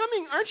ball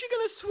coming. Aren't you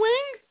going to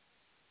swing?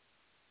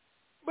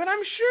 But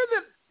I'm sure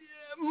that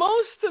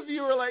most of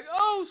you are like,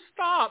 oh,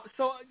 stop.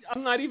 So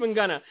I'm not even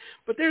gonna.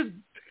 But there's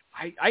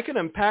I can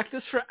unpack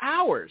this for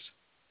hours.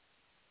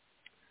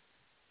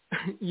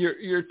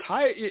 You're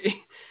tired.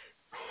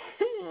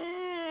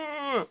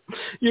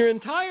 Your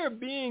entire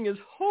being is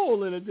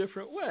whole in a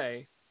different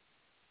way.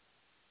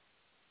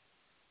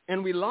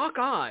 And we lock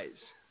eyes.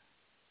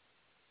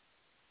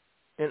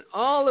 And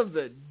all of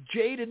the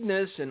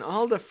jadedness and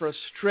all the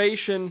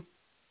frustration,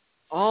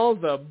 all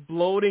the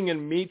bloating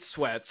and meat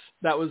sweats,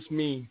 that was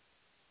me.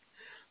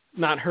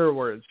 Not her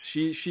words.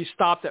 She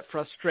stopped at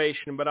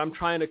frustration, but I'm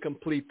trying to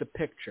complete the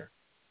picture.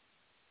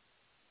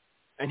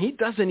 And he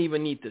doesn't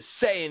even need to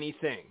say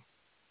anything.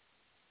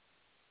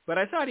 But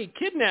I thought he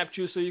kidnapped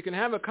you so you can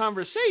have a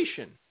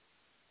conversation.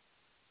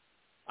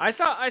 I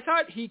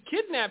thought he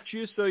kidnapped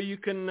you so you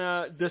can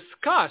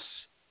discuss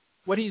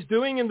what he's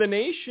doing in the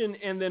nation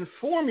and then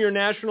form your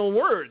national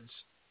words.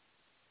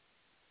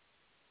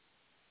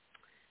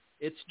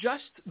 It's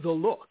just the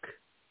look.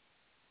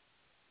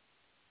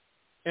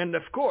 And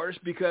of course,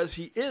 because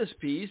he is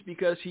peace,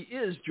 because he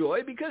is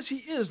joy, because he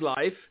is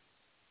life,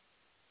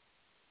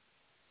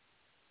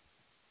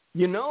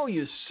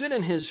 you sit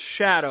in his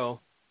shadow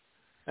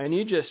and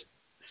you just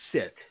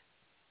sit.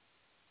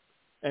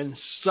 And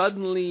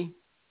suddenly,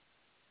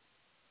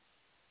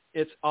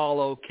 it's all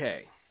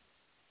okay.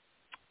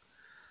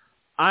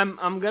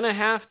 I'm going to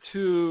have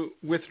to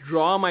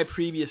withdraw my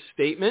previous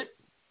statement.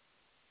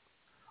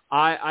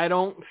 I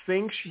don't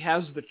think she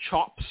has the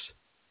chops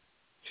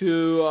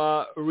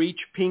to reach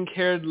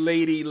pink-haired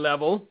lady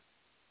level.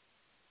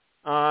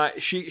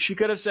 She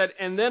could have said,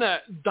 and then a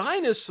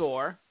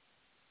dinosaur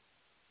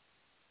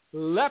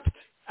leapt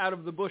out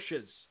of the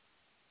bushes.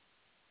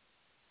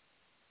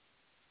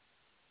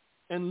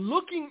 And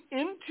looking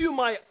into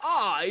my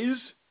eyes,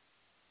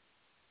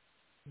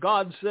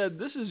 God said,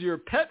 this is your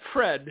pet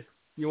Fred.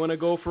 You want to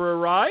go for a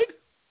ride?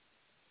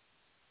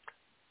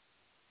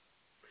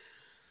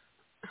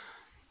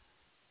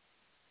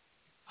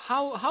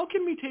 How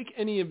can we take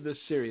any of this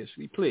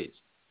seriously, please?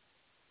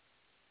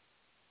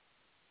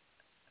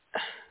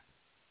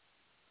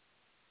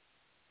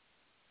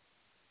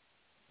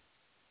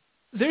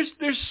 There's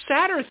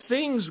sadder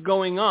things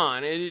going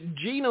on.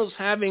 Gino's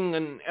having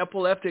an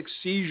epileptic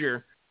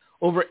seizure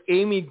over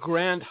Amy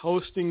Grant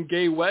hosting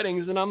gay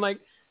weddings, and I'm like,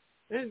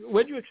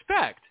 what'd you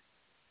expect?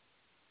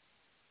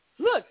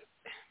 Look,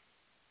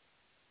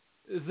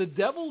 the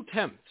devil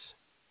tempts,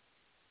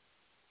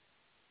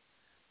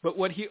 but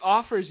what he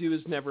offers you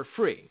is never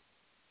free.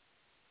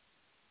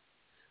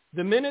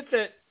 The minute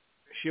that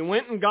she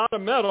went and got a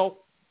medal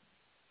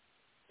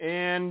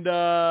and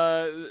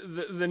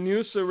the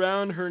noose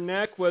around her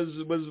neck was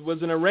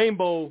in a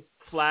rainbow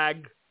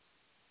flag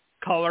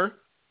color,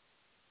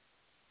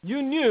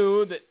 you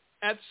knew that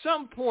at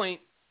some point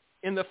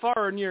in the far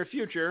or near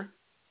future,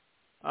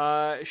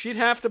 she'd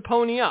have to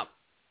pony up.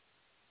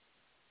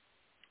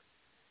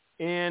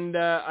 And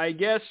I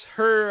guess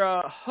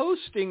her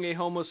hosting a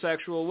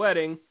homosexual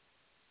wedding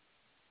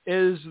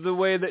is the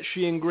way that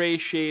she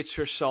ingratiates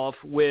herself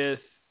with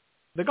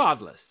the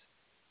godless.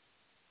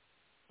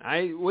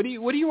 What do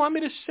you want me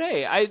to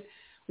say?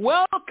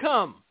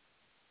 Welcome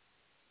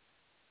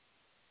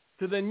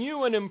to the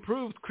new and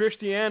improved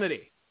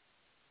Christianity.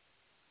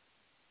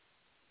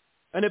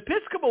 An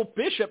Episcopal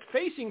bishop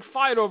facing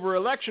fight over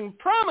election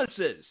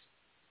promises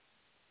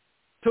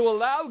to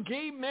allow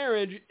gay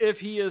marriage if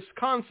he is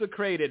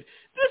consecrated.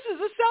 This is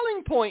a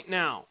selling point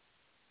now.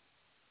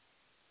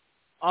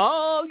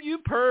 All you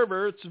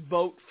perverts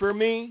vote for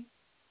me,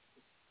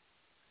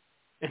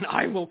 and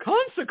I will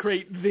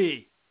consecrate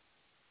thee.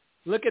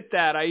 Look at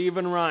that, I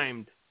even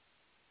rhymed.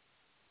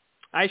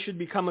 I should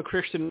become a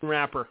Christian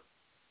rapper.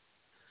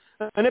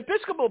 An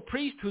Episcopal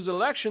priest whose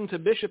election to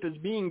bishop is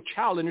being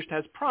challenged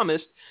has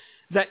promised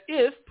that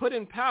if put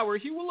in power,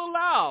 he will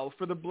allow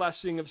for the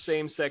blessing of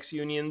same-sex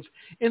unions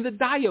in the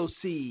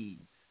diocese.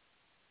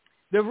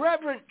 The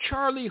Reverend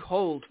Charlie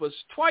Holt was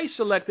twice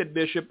elected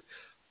bishop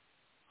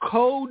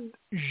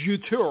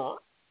coadjutor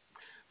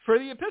for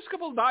the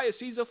Episcopal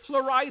Diocese of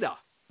Florida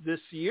this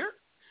year,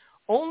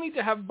 only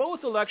to have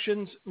both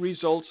elections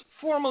results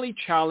formally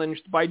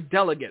challenged by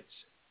delegates.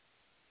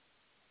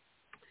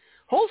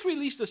 Holt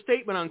released a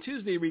statement on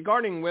Tuesday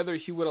regarding whether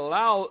he would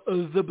allow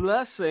the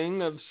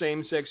blessing of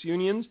same-sex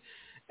unions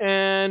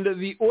and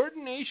the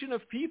ordination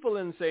of people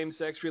in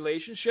same-sex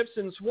relationships,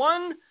 since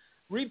one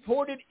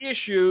reported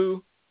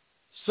issue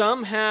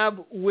some have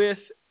with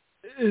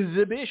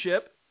the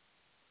bishop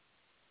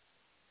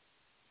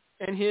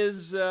and his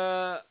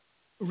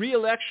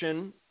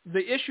re-election.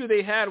 The issue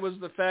they had was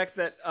the fact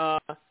that,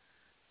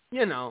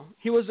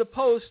 he was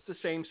opposed to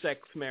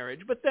same-sex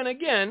marriage. But then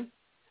again,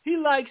 he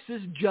likes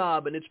his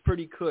job and it's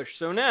pretty cush.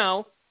 So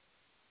now,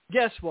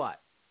 guess what?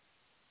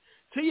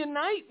 To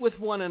unite with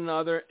one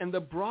another and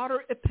the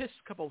broader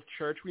Episcopal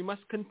Church, we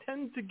must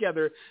contend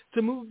together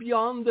to move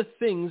beyond the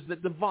things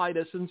that divide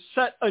us and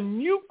set a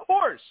new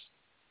course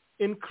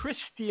in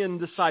Christian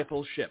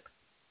discipleship.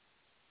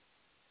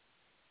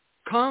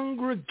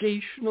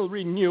 Congregational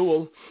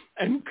renewal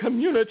and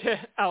community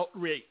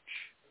outreach.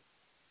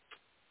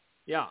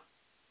 Yeah.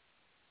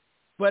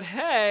 But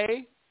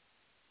hey,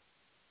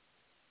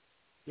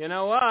 you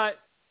know what?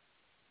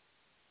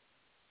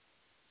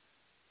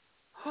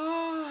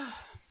 I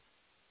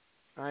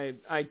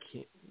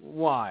can't.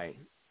 Why?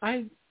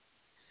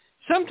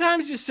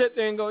 Sometimes you sit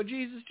there and go,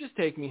 Jesus, just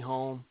take me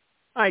home.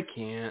 I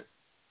can't.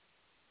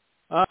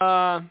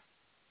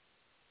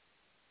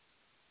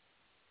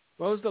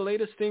 What was the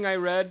latest thing I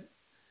read?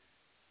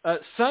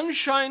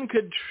 Sunshine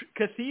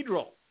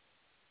Cathedral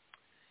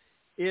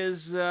is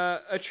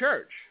a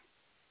church.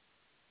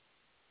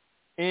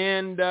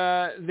 And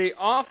they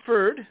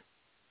offered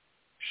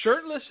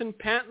shirtless and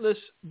pantless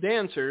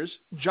dancers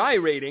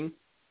gyrating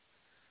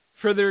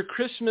for their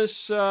Christmas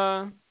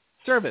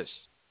service.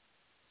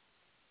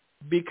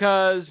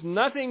 Because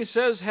nothing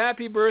says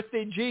happy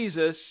birthday,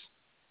 Jesus,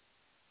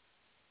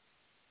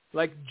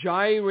 like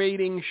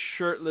gyrating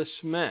shirtless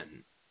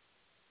men.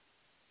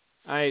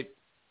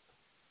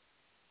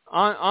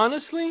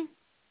 Honestly,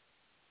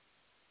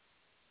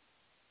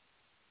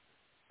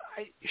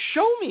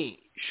 show me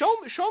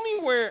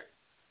where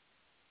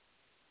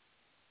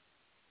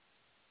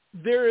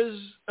there is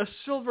a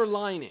silver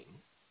lining.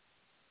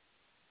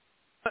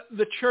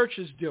 The church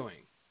is doing.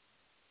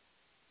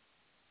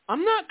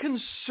 I'm not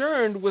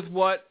concerned with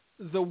what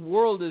the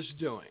world is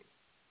doing.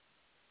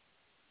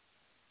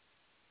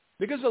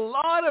 Because a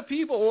lot of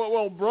people,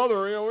 well,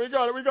 brother, we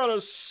got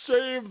to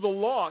save the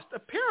lost.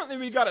 Apparently,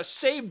 we got to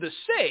save the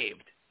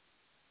saved,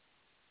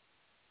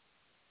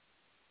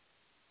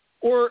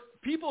 or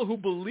people who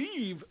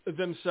believe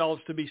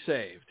themselves to be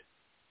saved.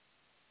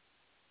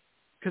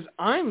 Because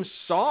I'm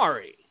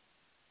sorry,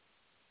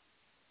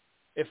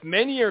 if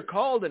many are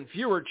called and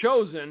few are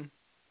chosen,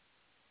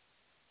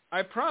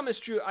 I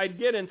promised you I'd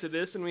get into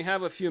this, and we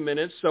have a few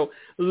minutes, so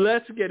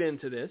let's get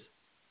into this.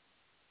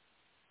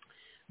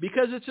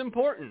 Because it's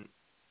important.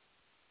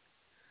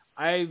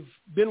 I've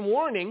been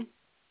warning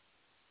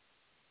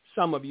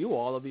some of you,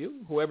 all of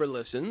you, whoever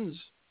listens,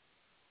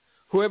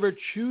 whoever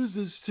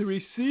chooses to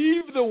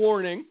receive the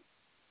warning,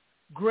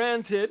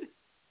 granted,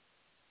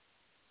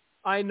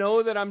 I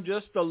know that I'm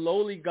just a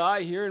lowly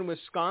guy here in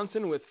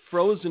Wisconsin with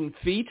frozen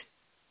feet.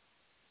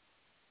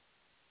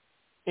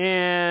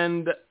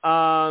 And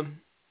I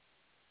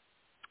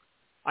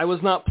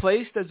was not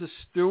placed as a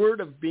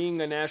steward of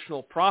being a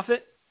national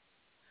prophet.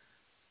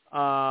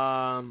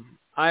 I'm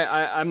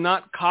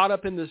not caught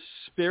up in the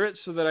spirit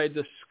so that I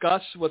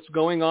discuss what's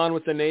going on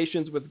with the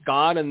nations with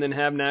God and then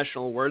have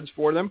national words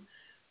for them.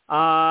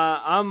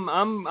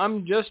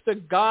 I'm just a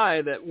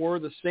guy that wore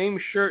the same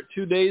shirt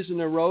 2 days in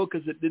a row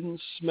because it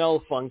didn't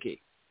smell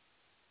funky.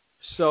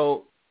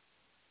 So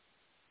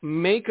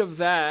make of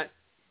that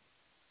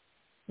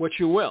what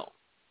you will.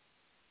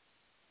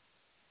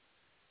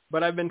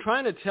 But I've been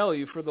trying to tell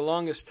you for the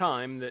longest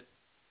time that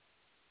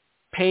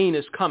pain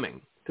is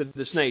coming to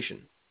this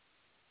nation.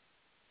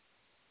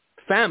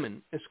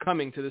 Famine is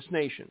coming to this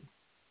nation.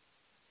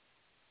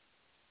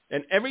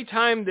 And every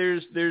time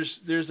there's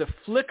a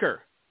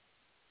flicker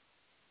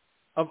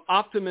of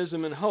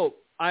optimism and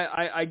hope,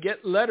 I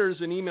get letters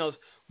and emails.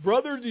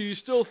 Brother, do you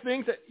still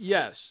think that?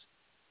 Yes,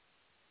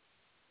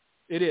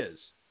 it is.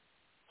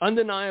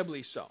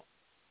 Undeniably so.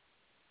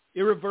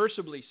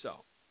 Irreversibly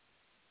so.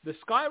 The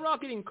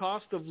skyrocketing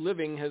cost of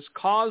living has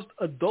caused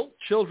adult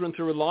children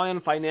to rely on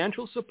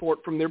financial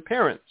support from their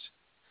parents,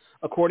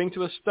 according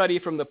to a study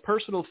from the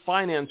personal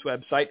finance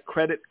website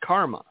Credit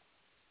Karma.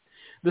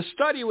 The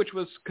study, which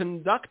was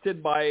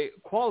conducted by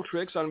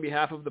Qualtrics on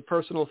behalf of the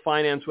personal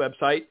finance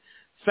website,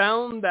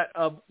 found that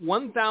of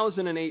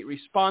 1,008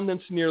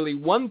 respondents, nearly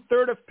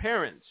one-third of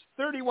parents,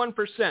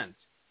 31%,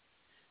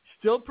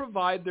 still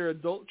provide their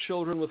adult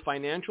children with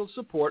financial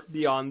support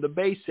beyond the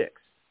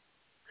basics.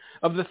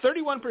 Of the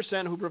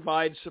 31% who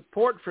provide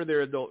support for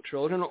their adult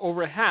children,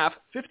 over half,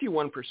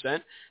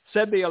 51%,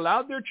 said they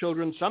allowed their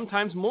children,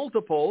 sometimes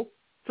multiple,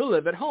 to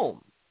live at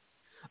home.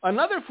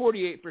 Another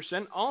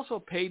 48% also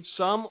paid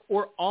some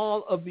or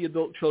all of the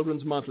adult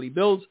children's monthly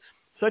bills,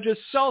 such as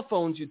cell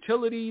phones,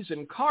 utilities,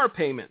 and car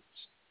payments.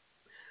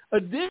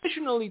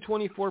 Additionally,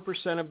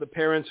 24% of the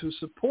parents who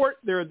support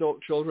their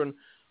adult children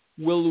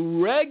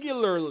will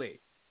regularly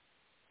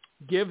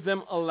give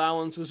them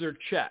allowances or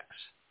checks.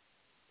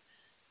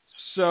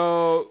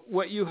 So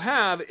what you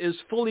have is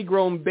fully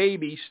grown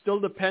babies still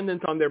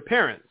dependent on their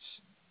parents.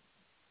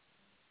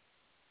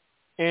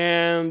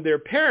 And their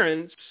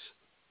parents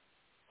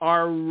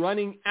are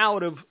running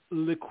out of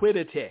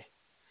liquidity.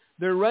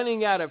 They're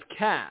running out of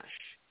cash.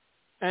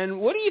 And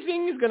what do you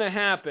think is going to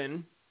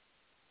happen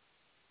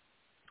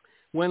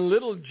when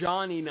little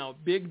Johnny, now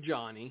big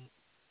Johnny,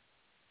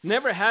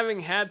 never having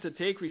had to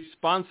take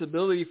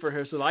responsibility for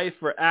his life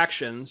or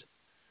actions,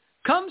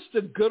 comes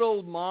to good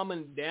old mom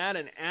and dad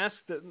and asks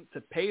them to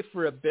pay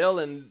for a bill,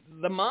 and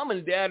the mom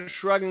and dad are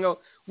shrugging and go,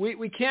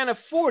 we can't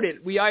afford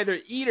it. We either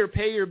eat or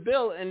pay your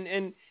bill.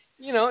 And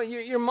you know,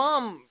 your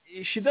mom,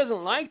 she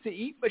doesn't like to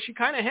eat, but she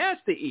kind of has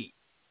to eat.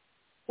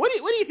 What do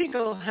you think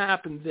will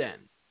happen then?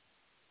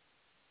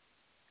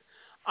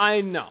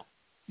 I know.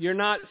 You're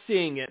not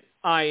seeing it.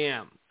 I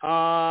am.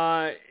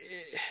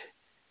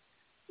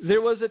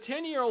 There was a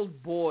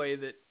 10-year-old boy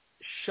that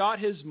shot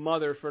his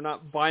mother for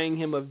not buying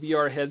him a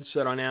VR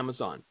headset on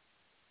Amazon.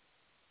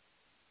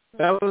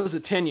 That was a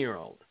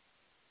 10-year-old.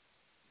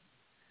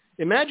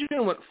 Imagine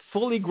what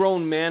fully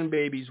grown man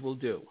babies will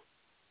do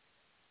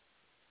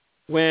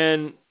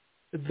when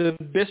the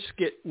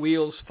biscuit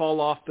wheels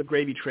fall off the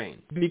gravy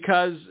train.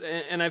 Because,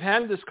 and I've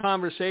had this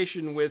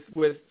conversation with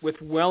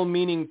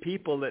well-meaning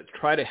people that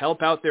try to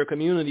help out their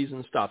communities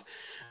and stuff,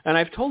 and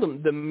I've told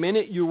them the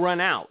minute you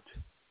run out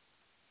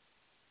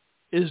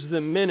is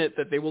the minute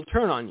that they will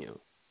turn on you.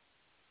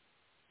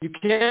 You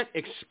can't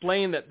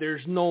explain that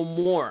there's no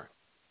more.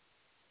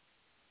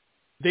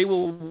 They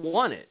will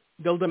want it.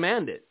 They'll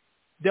demand it.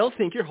 They'll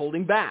think you're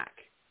holding back.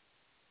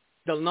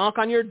 They'll knock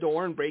on your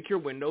door and break your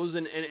windows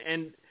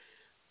and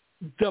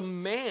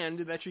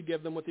demand that you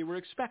give them what they were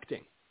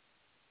expecting.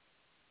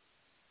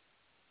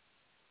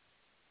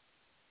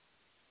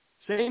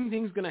 Same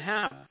thing's going to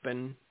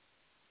happen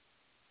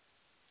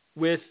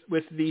with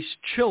these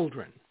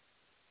children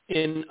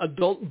in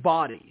adult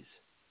bodies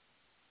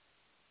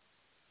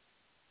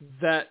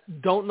that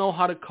don't know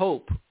how to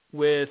cope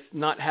with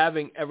not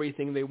having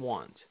everything they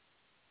want,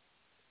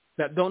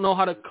 that don't know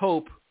how to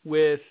cope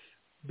with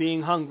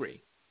being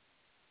hungry.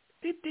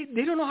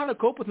 They don't know how to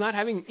cope with not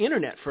having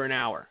internet for an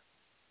hour.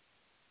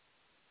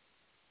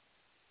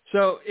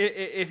 So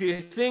if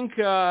you think,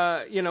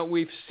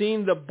 we've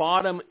seen the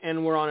bottom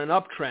and we're on an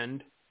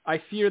uptrend,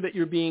 I fear that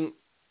you're being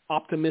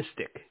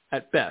optimistic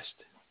at best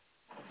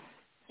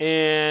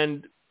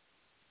and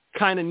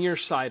kind of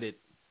nearsighted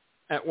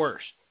at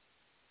worst,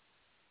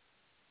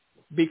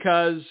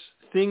 because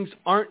things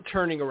aren't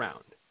turning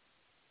around.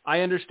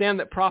 I understand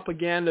that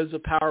propaganda is a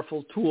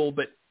powerful tool,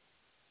 but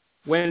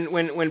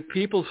when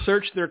people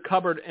search their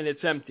cupboard and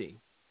it's empty,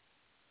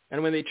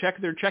 and when they check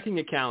their checking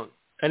account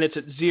and it's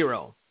at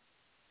zero,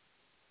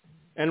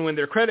 and when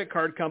their credit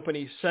card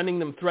company's sending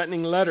them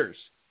threatening letters,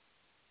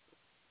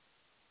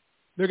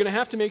 they're going to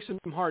have to make some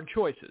hard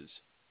choices.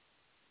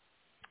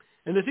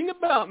 And the thing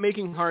about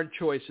making hard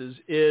choices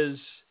is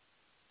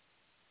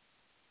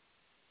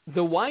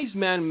the wise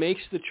man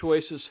makes the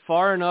choices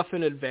far enough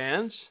in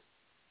advance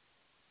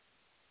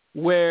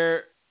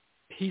where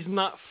he's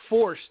not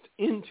forced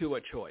into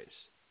a choice.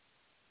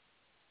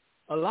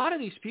 A lot of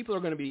these people are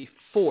going to be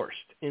forced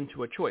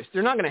into a choice.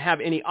 They're not going to have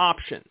any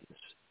options.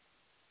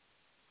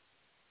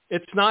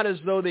 It's not as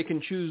though they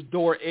can choose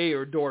door A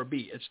or door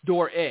B. It's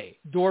door A.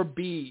 Door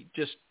B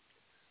just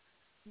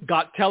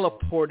got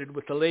teleported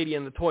with the lady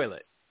in the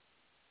toilet.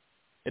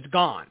 It's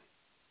gone.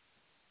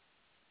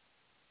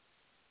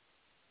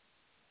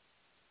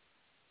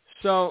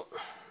 So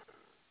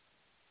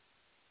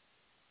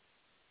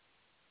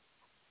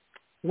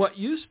what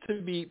used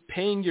to be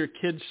paying your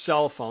kid's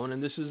cell phone,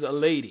 and this is a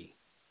lady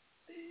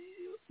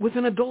with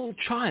an adult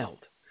child,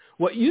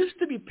 what used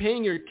to be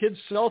paying your kid's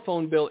cell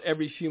phone bill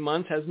every few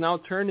months has now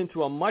turned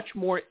into a much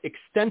more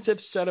extensive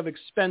set of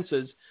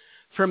expenses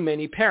for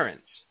many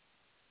parents.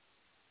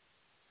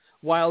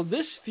 While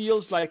this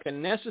feels like a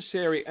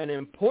necessary and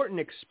important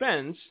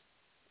expense,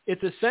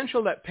 it's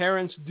essential that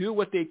parents do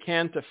what they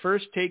can to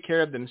first take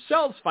care of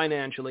themselves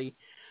financially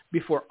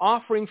before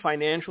offering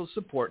financial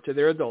support to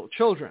their adult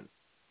children.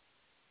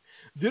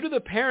 Due to the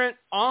parent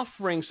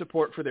offering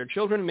support for their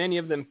children, many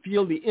of them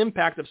feel the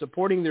impact of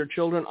supporting their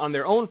children on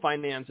their own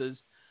finances.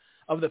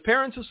 Of the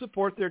parents who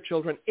support their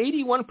children,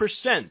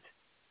 81%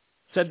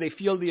 said they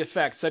feel the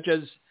effect, such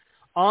as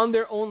on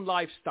their own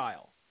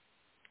lifestyle.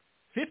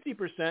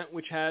 50%,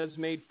 which has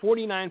made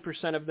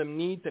 49% of them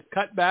need to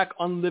cut back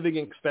on living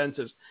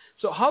expenses.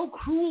 So how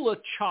cruel a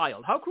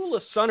child, how cruel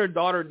a son or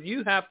daughter do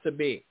you have to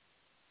be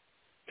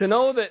to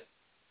know that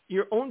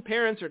your own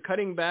parents are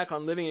cutting back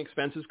on living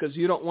expenses because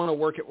you don't want to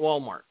work at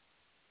Walmart?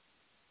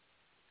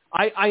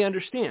 I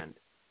understand.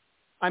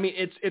 I mean,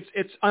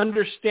 it's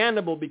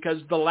understandable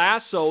because the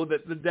lasso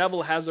that the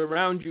devil has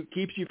around you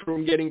keeps you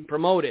from getting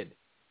promoted.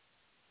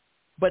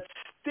 But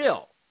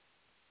still,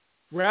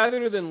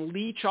 rather than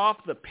leech off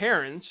the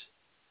parents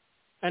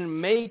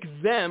and make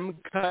them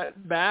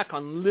cut back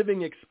on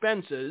living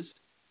expenses,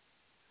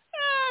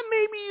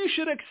 maybe you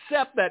should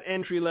accept that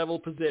entry-level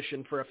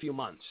position for a few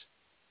months.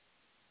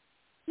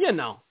 You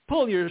know,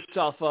 pull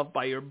yourself up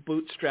by your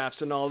bootstraps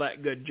and all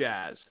that good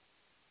jazz.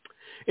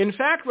 In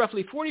fact,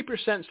 roughly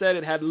 40% said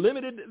it had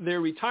limited their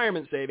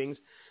retirement savings,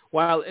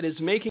 while it is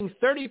making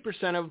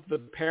 30% of the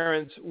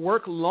parents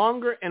work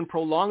longer and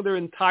prolong their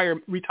entire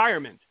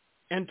retirement.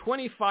 And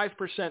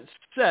 25%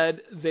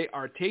 said they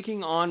are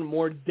taking on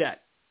more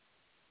debt.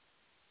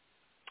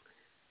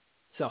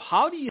 So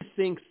how do you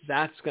think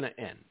that's going to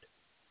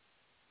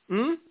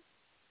end?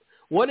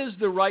 What is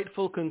the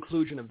rightful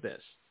conclusion of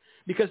this?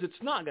 Because it's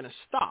not going to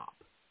stop.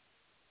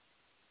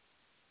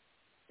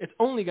 It's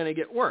only going to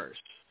get worse.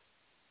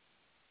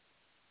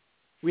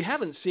 We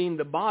haven't seen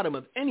the bottom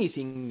of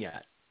anything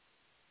yet.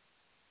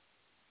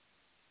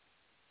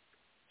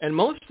 And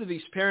most of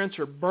these parents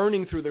are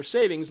burning through their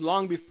savings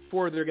long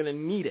before they're going to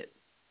need it.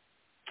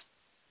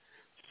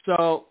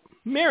 So,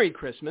 Merry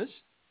Christmas.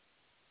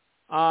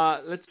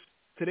 We'll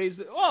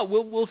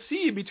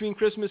see you between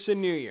Christmas and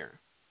New Year.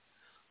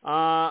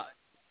 God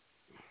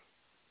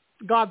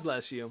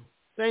bless you.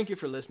 Thank you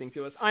for listening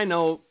to us. I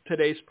know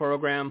today's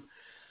program,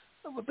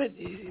 but what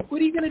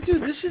are you going to do?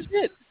 This is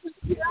it. This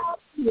is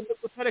the happening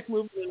with the prophetic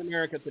movement in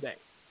America today.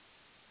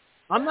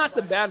 I'm not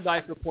the bad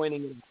guy for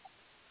pointing it out.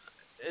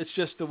 It's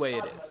just the way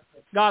it is.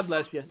 God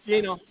bless you.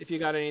 Gino, if you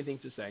got anything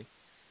to say,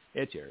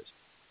 it's yours.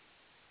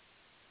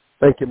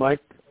 Thank you,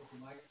 Mike.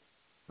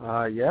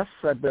 Yes,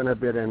 I've been a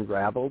bit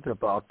unraveled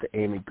about the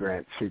Amy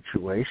Grant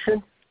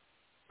situation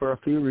for a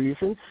few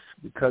reasons.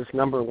 Because,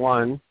 number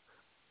one,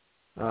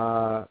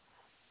 I'm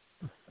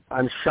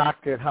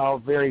shocked at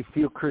how very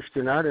few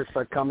Christian artists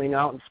are coming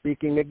out and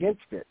speaking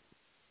against it.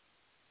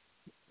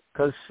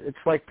 Because it's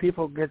like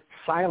people get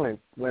silent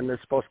when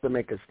they're supposed to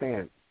make a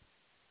stand.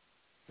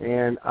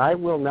 And I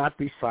will not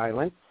be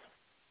silent.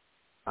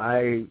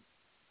 I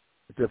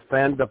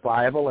defend the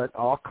Bible at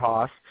all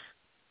costs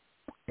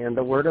and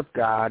the Word of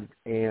God.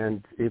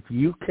 And if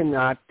you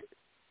cannot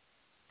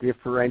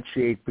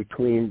differentiate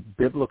between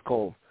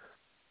biblical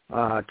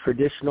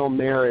traditional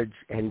marriage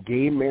and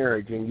gay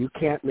marriage, and you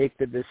can't make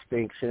the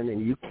distinction,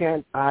 and you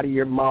can't out of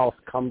your mouth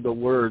come the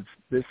words,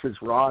 this is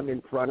wrong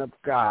in front of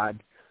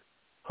God,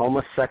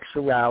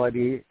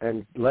 homosexuality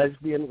and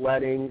lesbian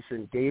weddings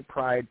and gay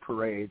pride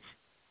parades,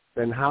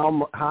 then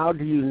how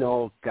do you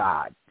know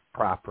God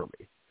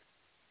properly?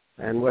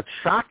 And what's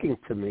shocking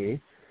to me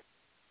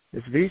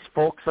is these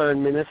folks are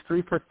in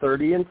ministry for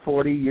 30 and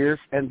 40 years,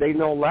 and they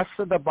know less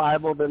of the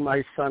Bible than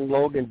my son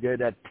Logan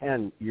did at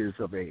 10 years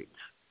of age.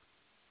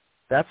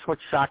 That's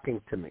what's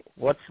shocking to me.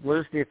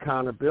 Where's the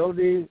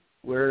accountability?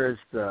 Where is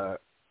the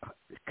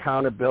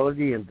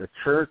accountability in the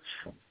church?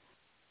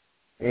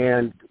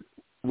 And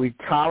we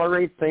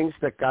tolerate things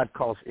that God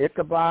calls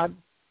Ichabod.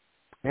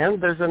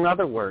 And there's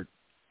another word,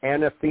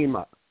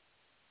 anathema.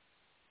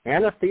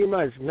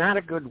 Anathema is not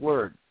a good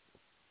word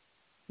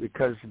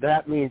because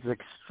that means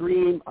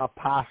extreme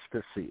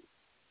apostasy,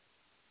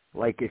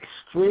 like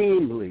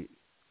extremely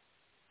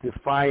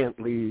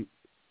defiantly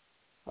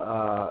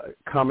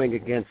coming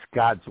against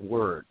God's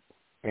word.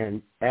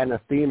 And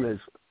anathema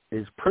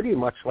is pretty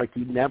much like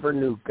you never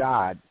knew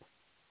God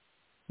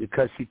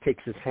because he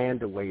takes his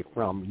hand away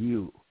from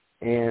you.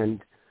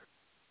 And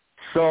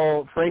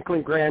so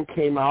Franklin Graham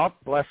came out,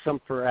 bless him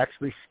for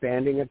actually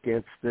standing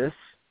against this,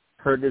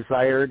 her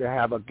desire to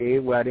have a gay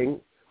wedding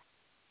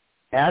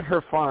at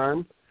her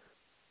farm,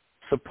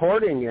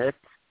 supporting it,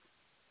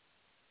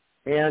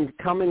 and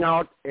coming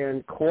out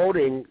and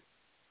quoting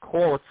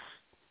quotes.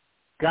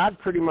 God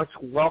pretty much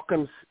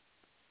welcomes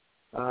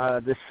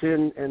the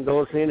sin and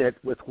those in it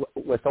with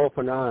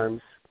open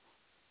arms,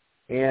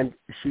 and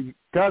she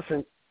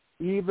doesn't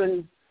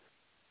even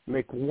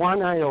make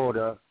one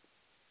iota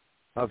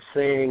of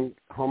saying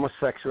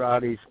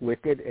homosexuality is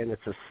wicked and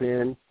it's a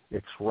sin,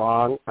 it's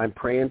wrong. I'm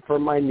praying for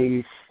my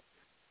niece.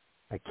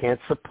 I can't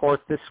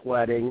support this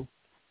wedding.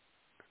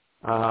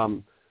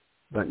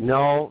 But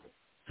no,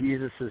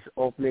 Jesus is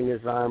opening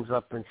his arms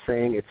up and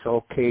saying, it's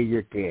okay,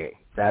 you're gay.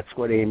 That's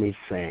what Amy's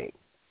saying.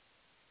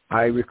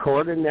 I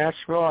record in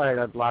Nashville. I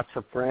have lots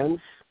of friends.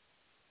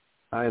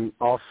 I'm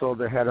also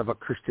the head of a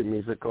Christian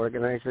music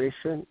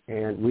organization,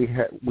 and we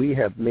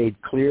have made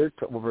clear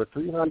to over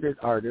 300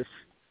 artists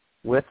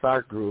with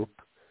our group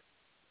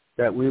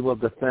that we will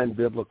defend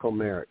biblical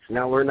marriage.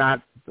 Now, we're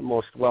not the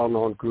most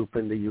well-known group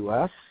in the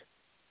U.S.,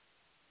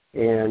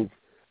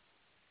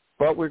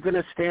 but we're going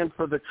to stand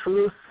for the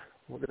truth.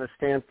 We're going to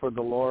stand for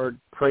the Lord,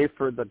 pray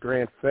for the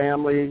Grant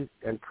family,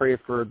 and pray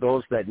for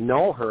those that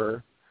know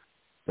her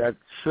that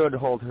should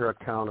hold her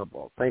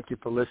accountable. Thank you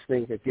for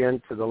listening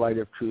again to the Light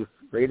of Truth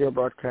radio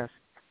broadcast.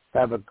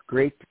 Have a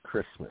great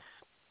Christmas.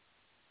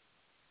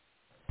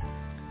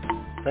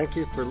 Thank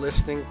you for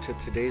listening to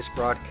today's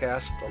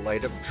broadcast, The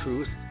Light of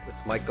Truth with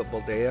Michael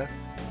Boldea.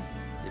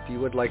 If you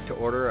would like to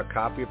order a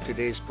copy of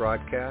today's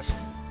broadcast,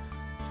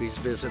 please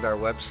visit our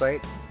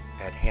website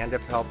at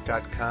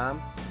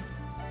handofhelp.com.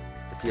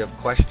 If you have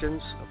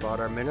questions about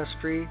our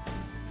ministry,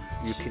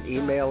 you can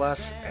email us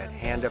at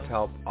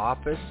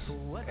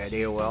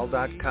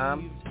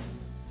handofhelpoffice@aol.com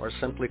or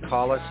simply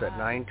call us at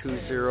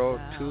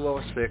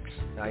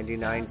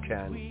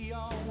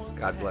 920-206-9910.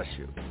 God bless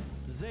you.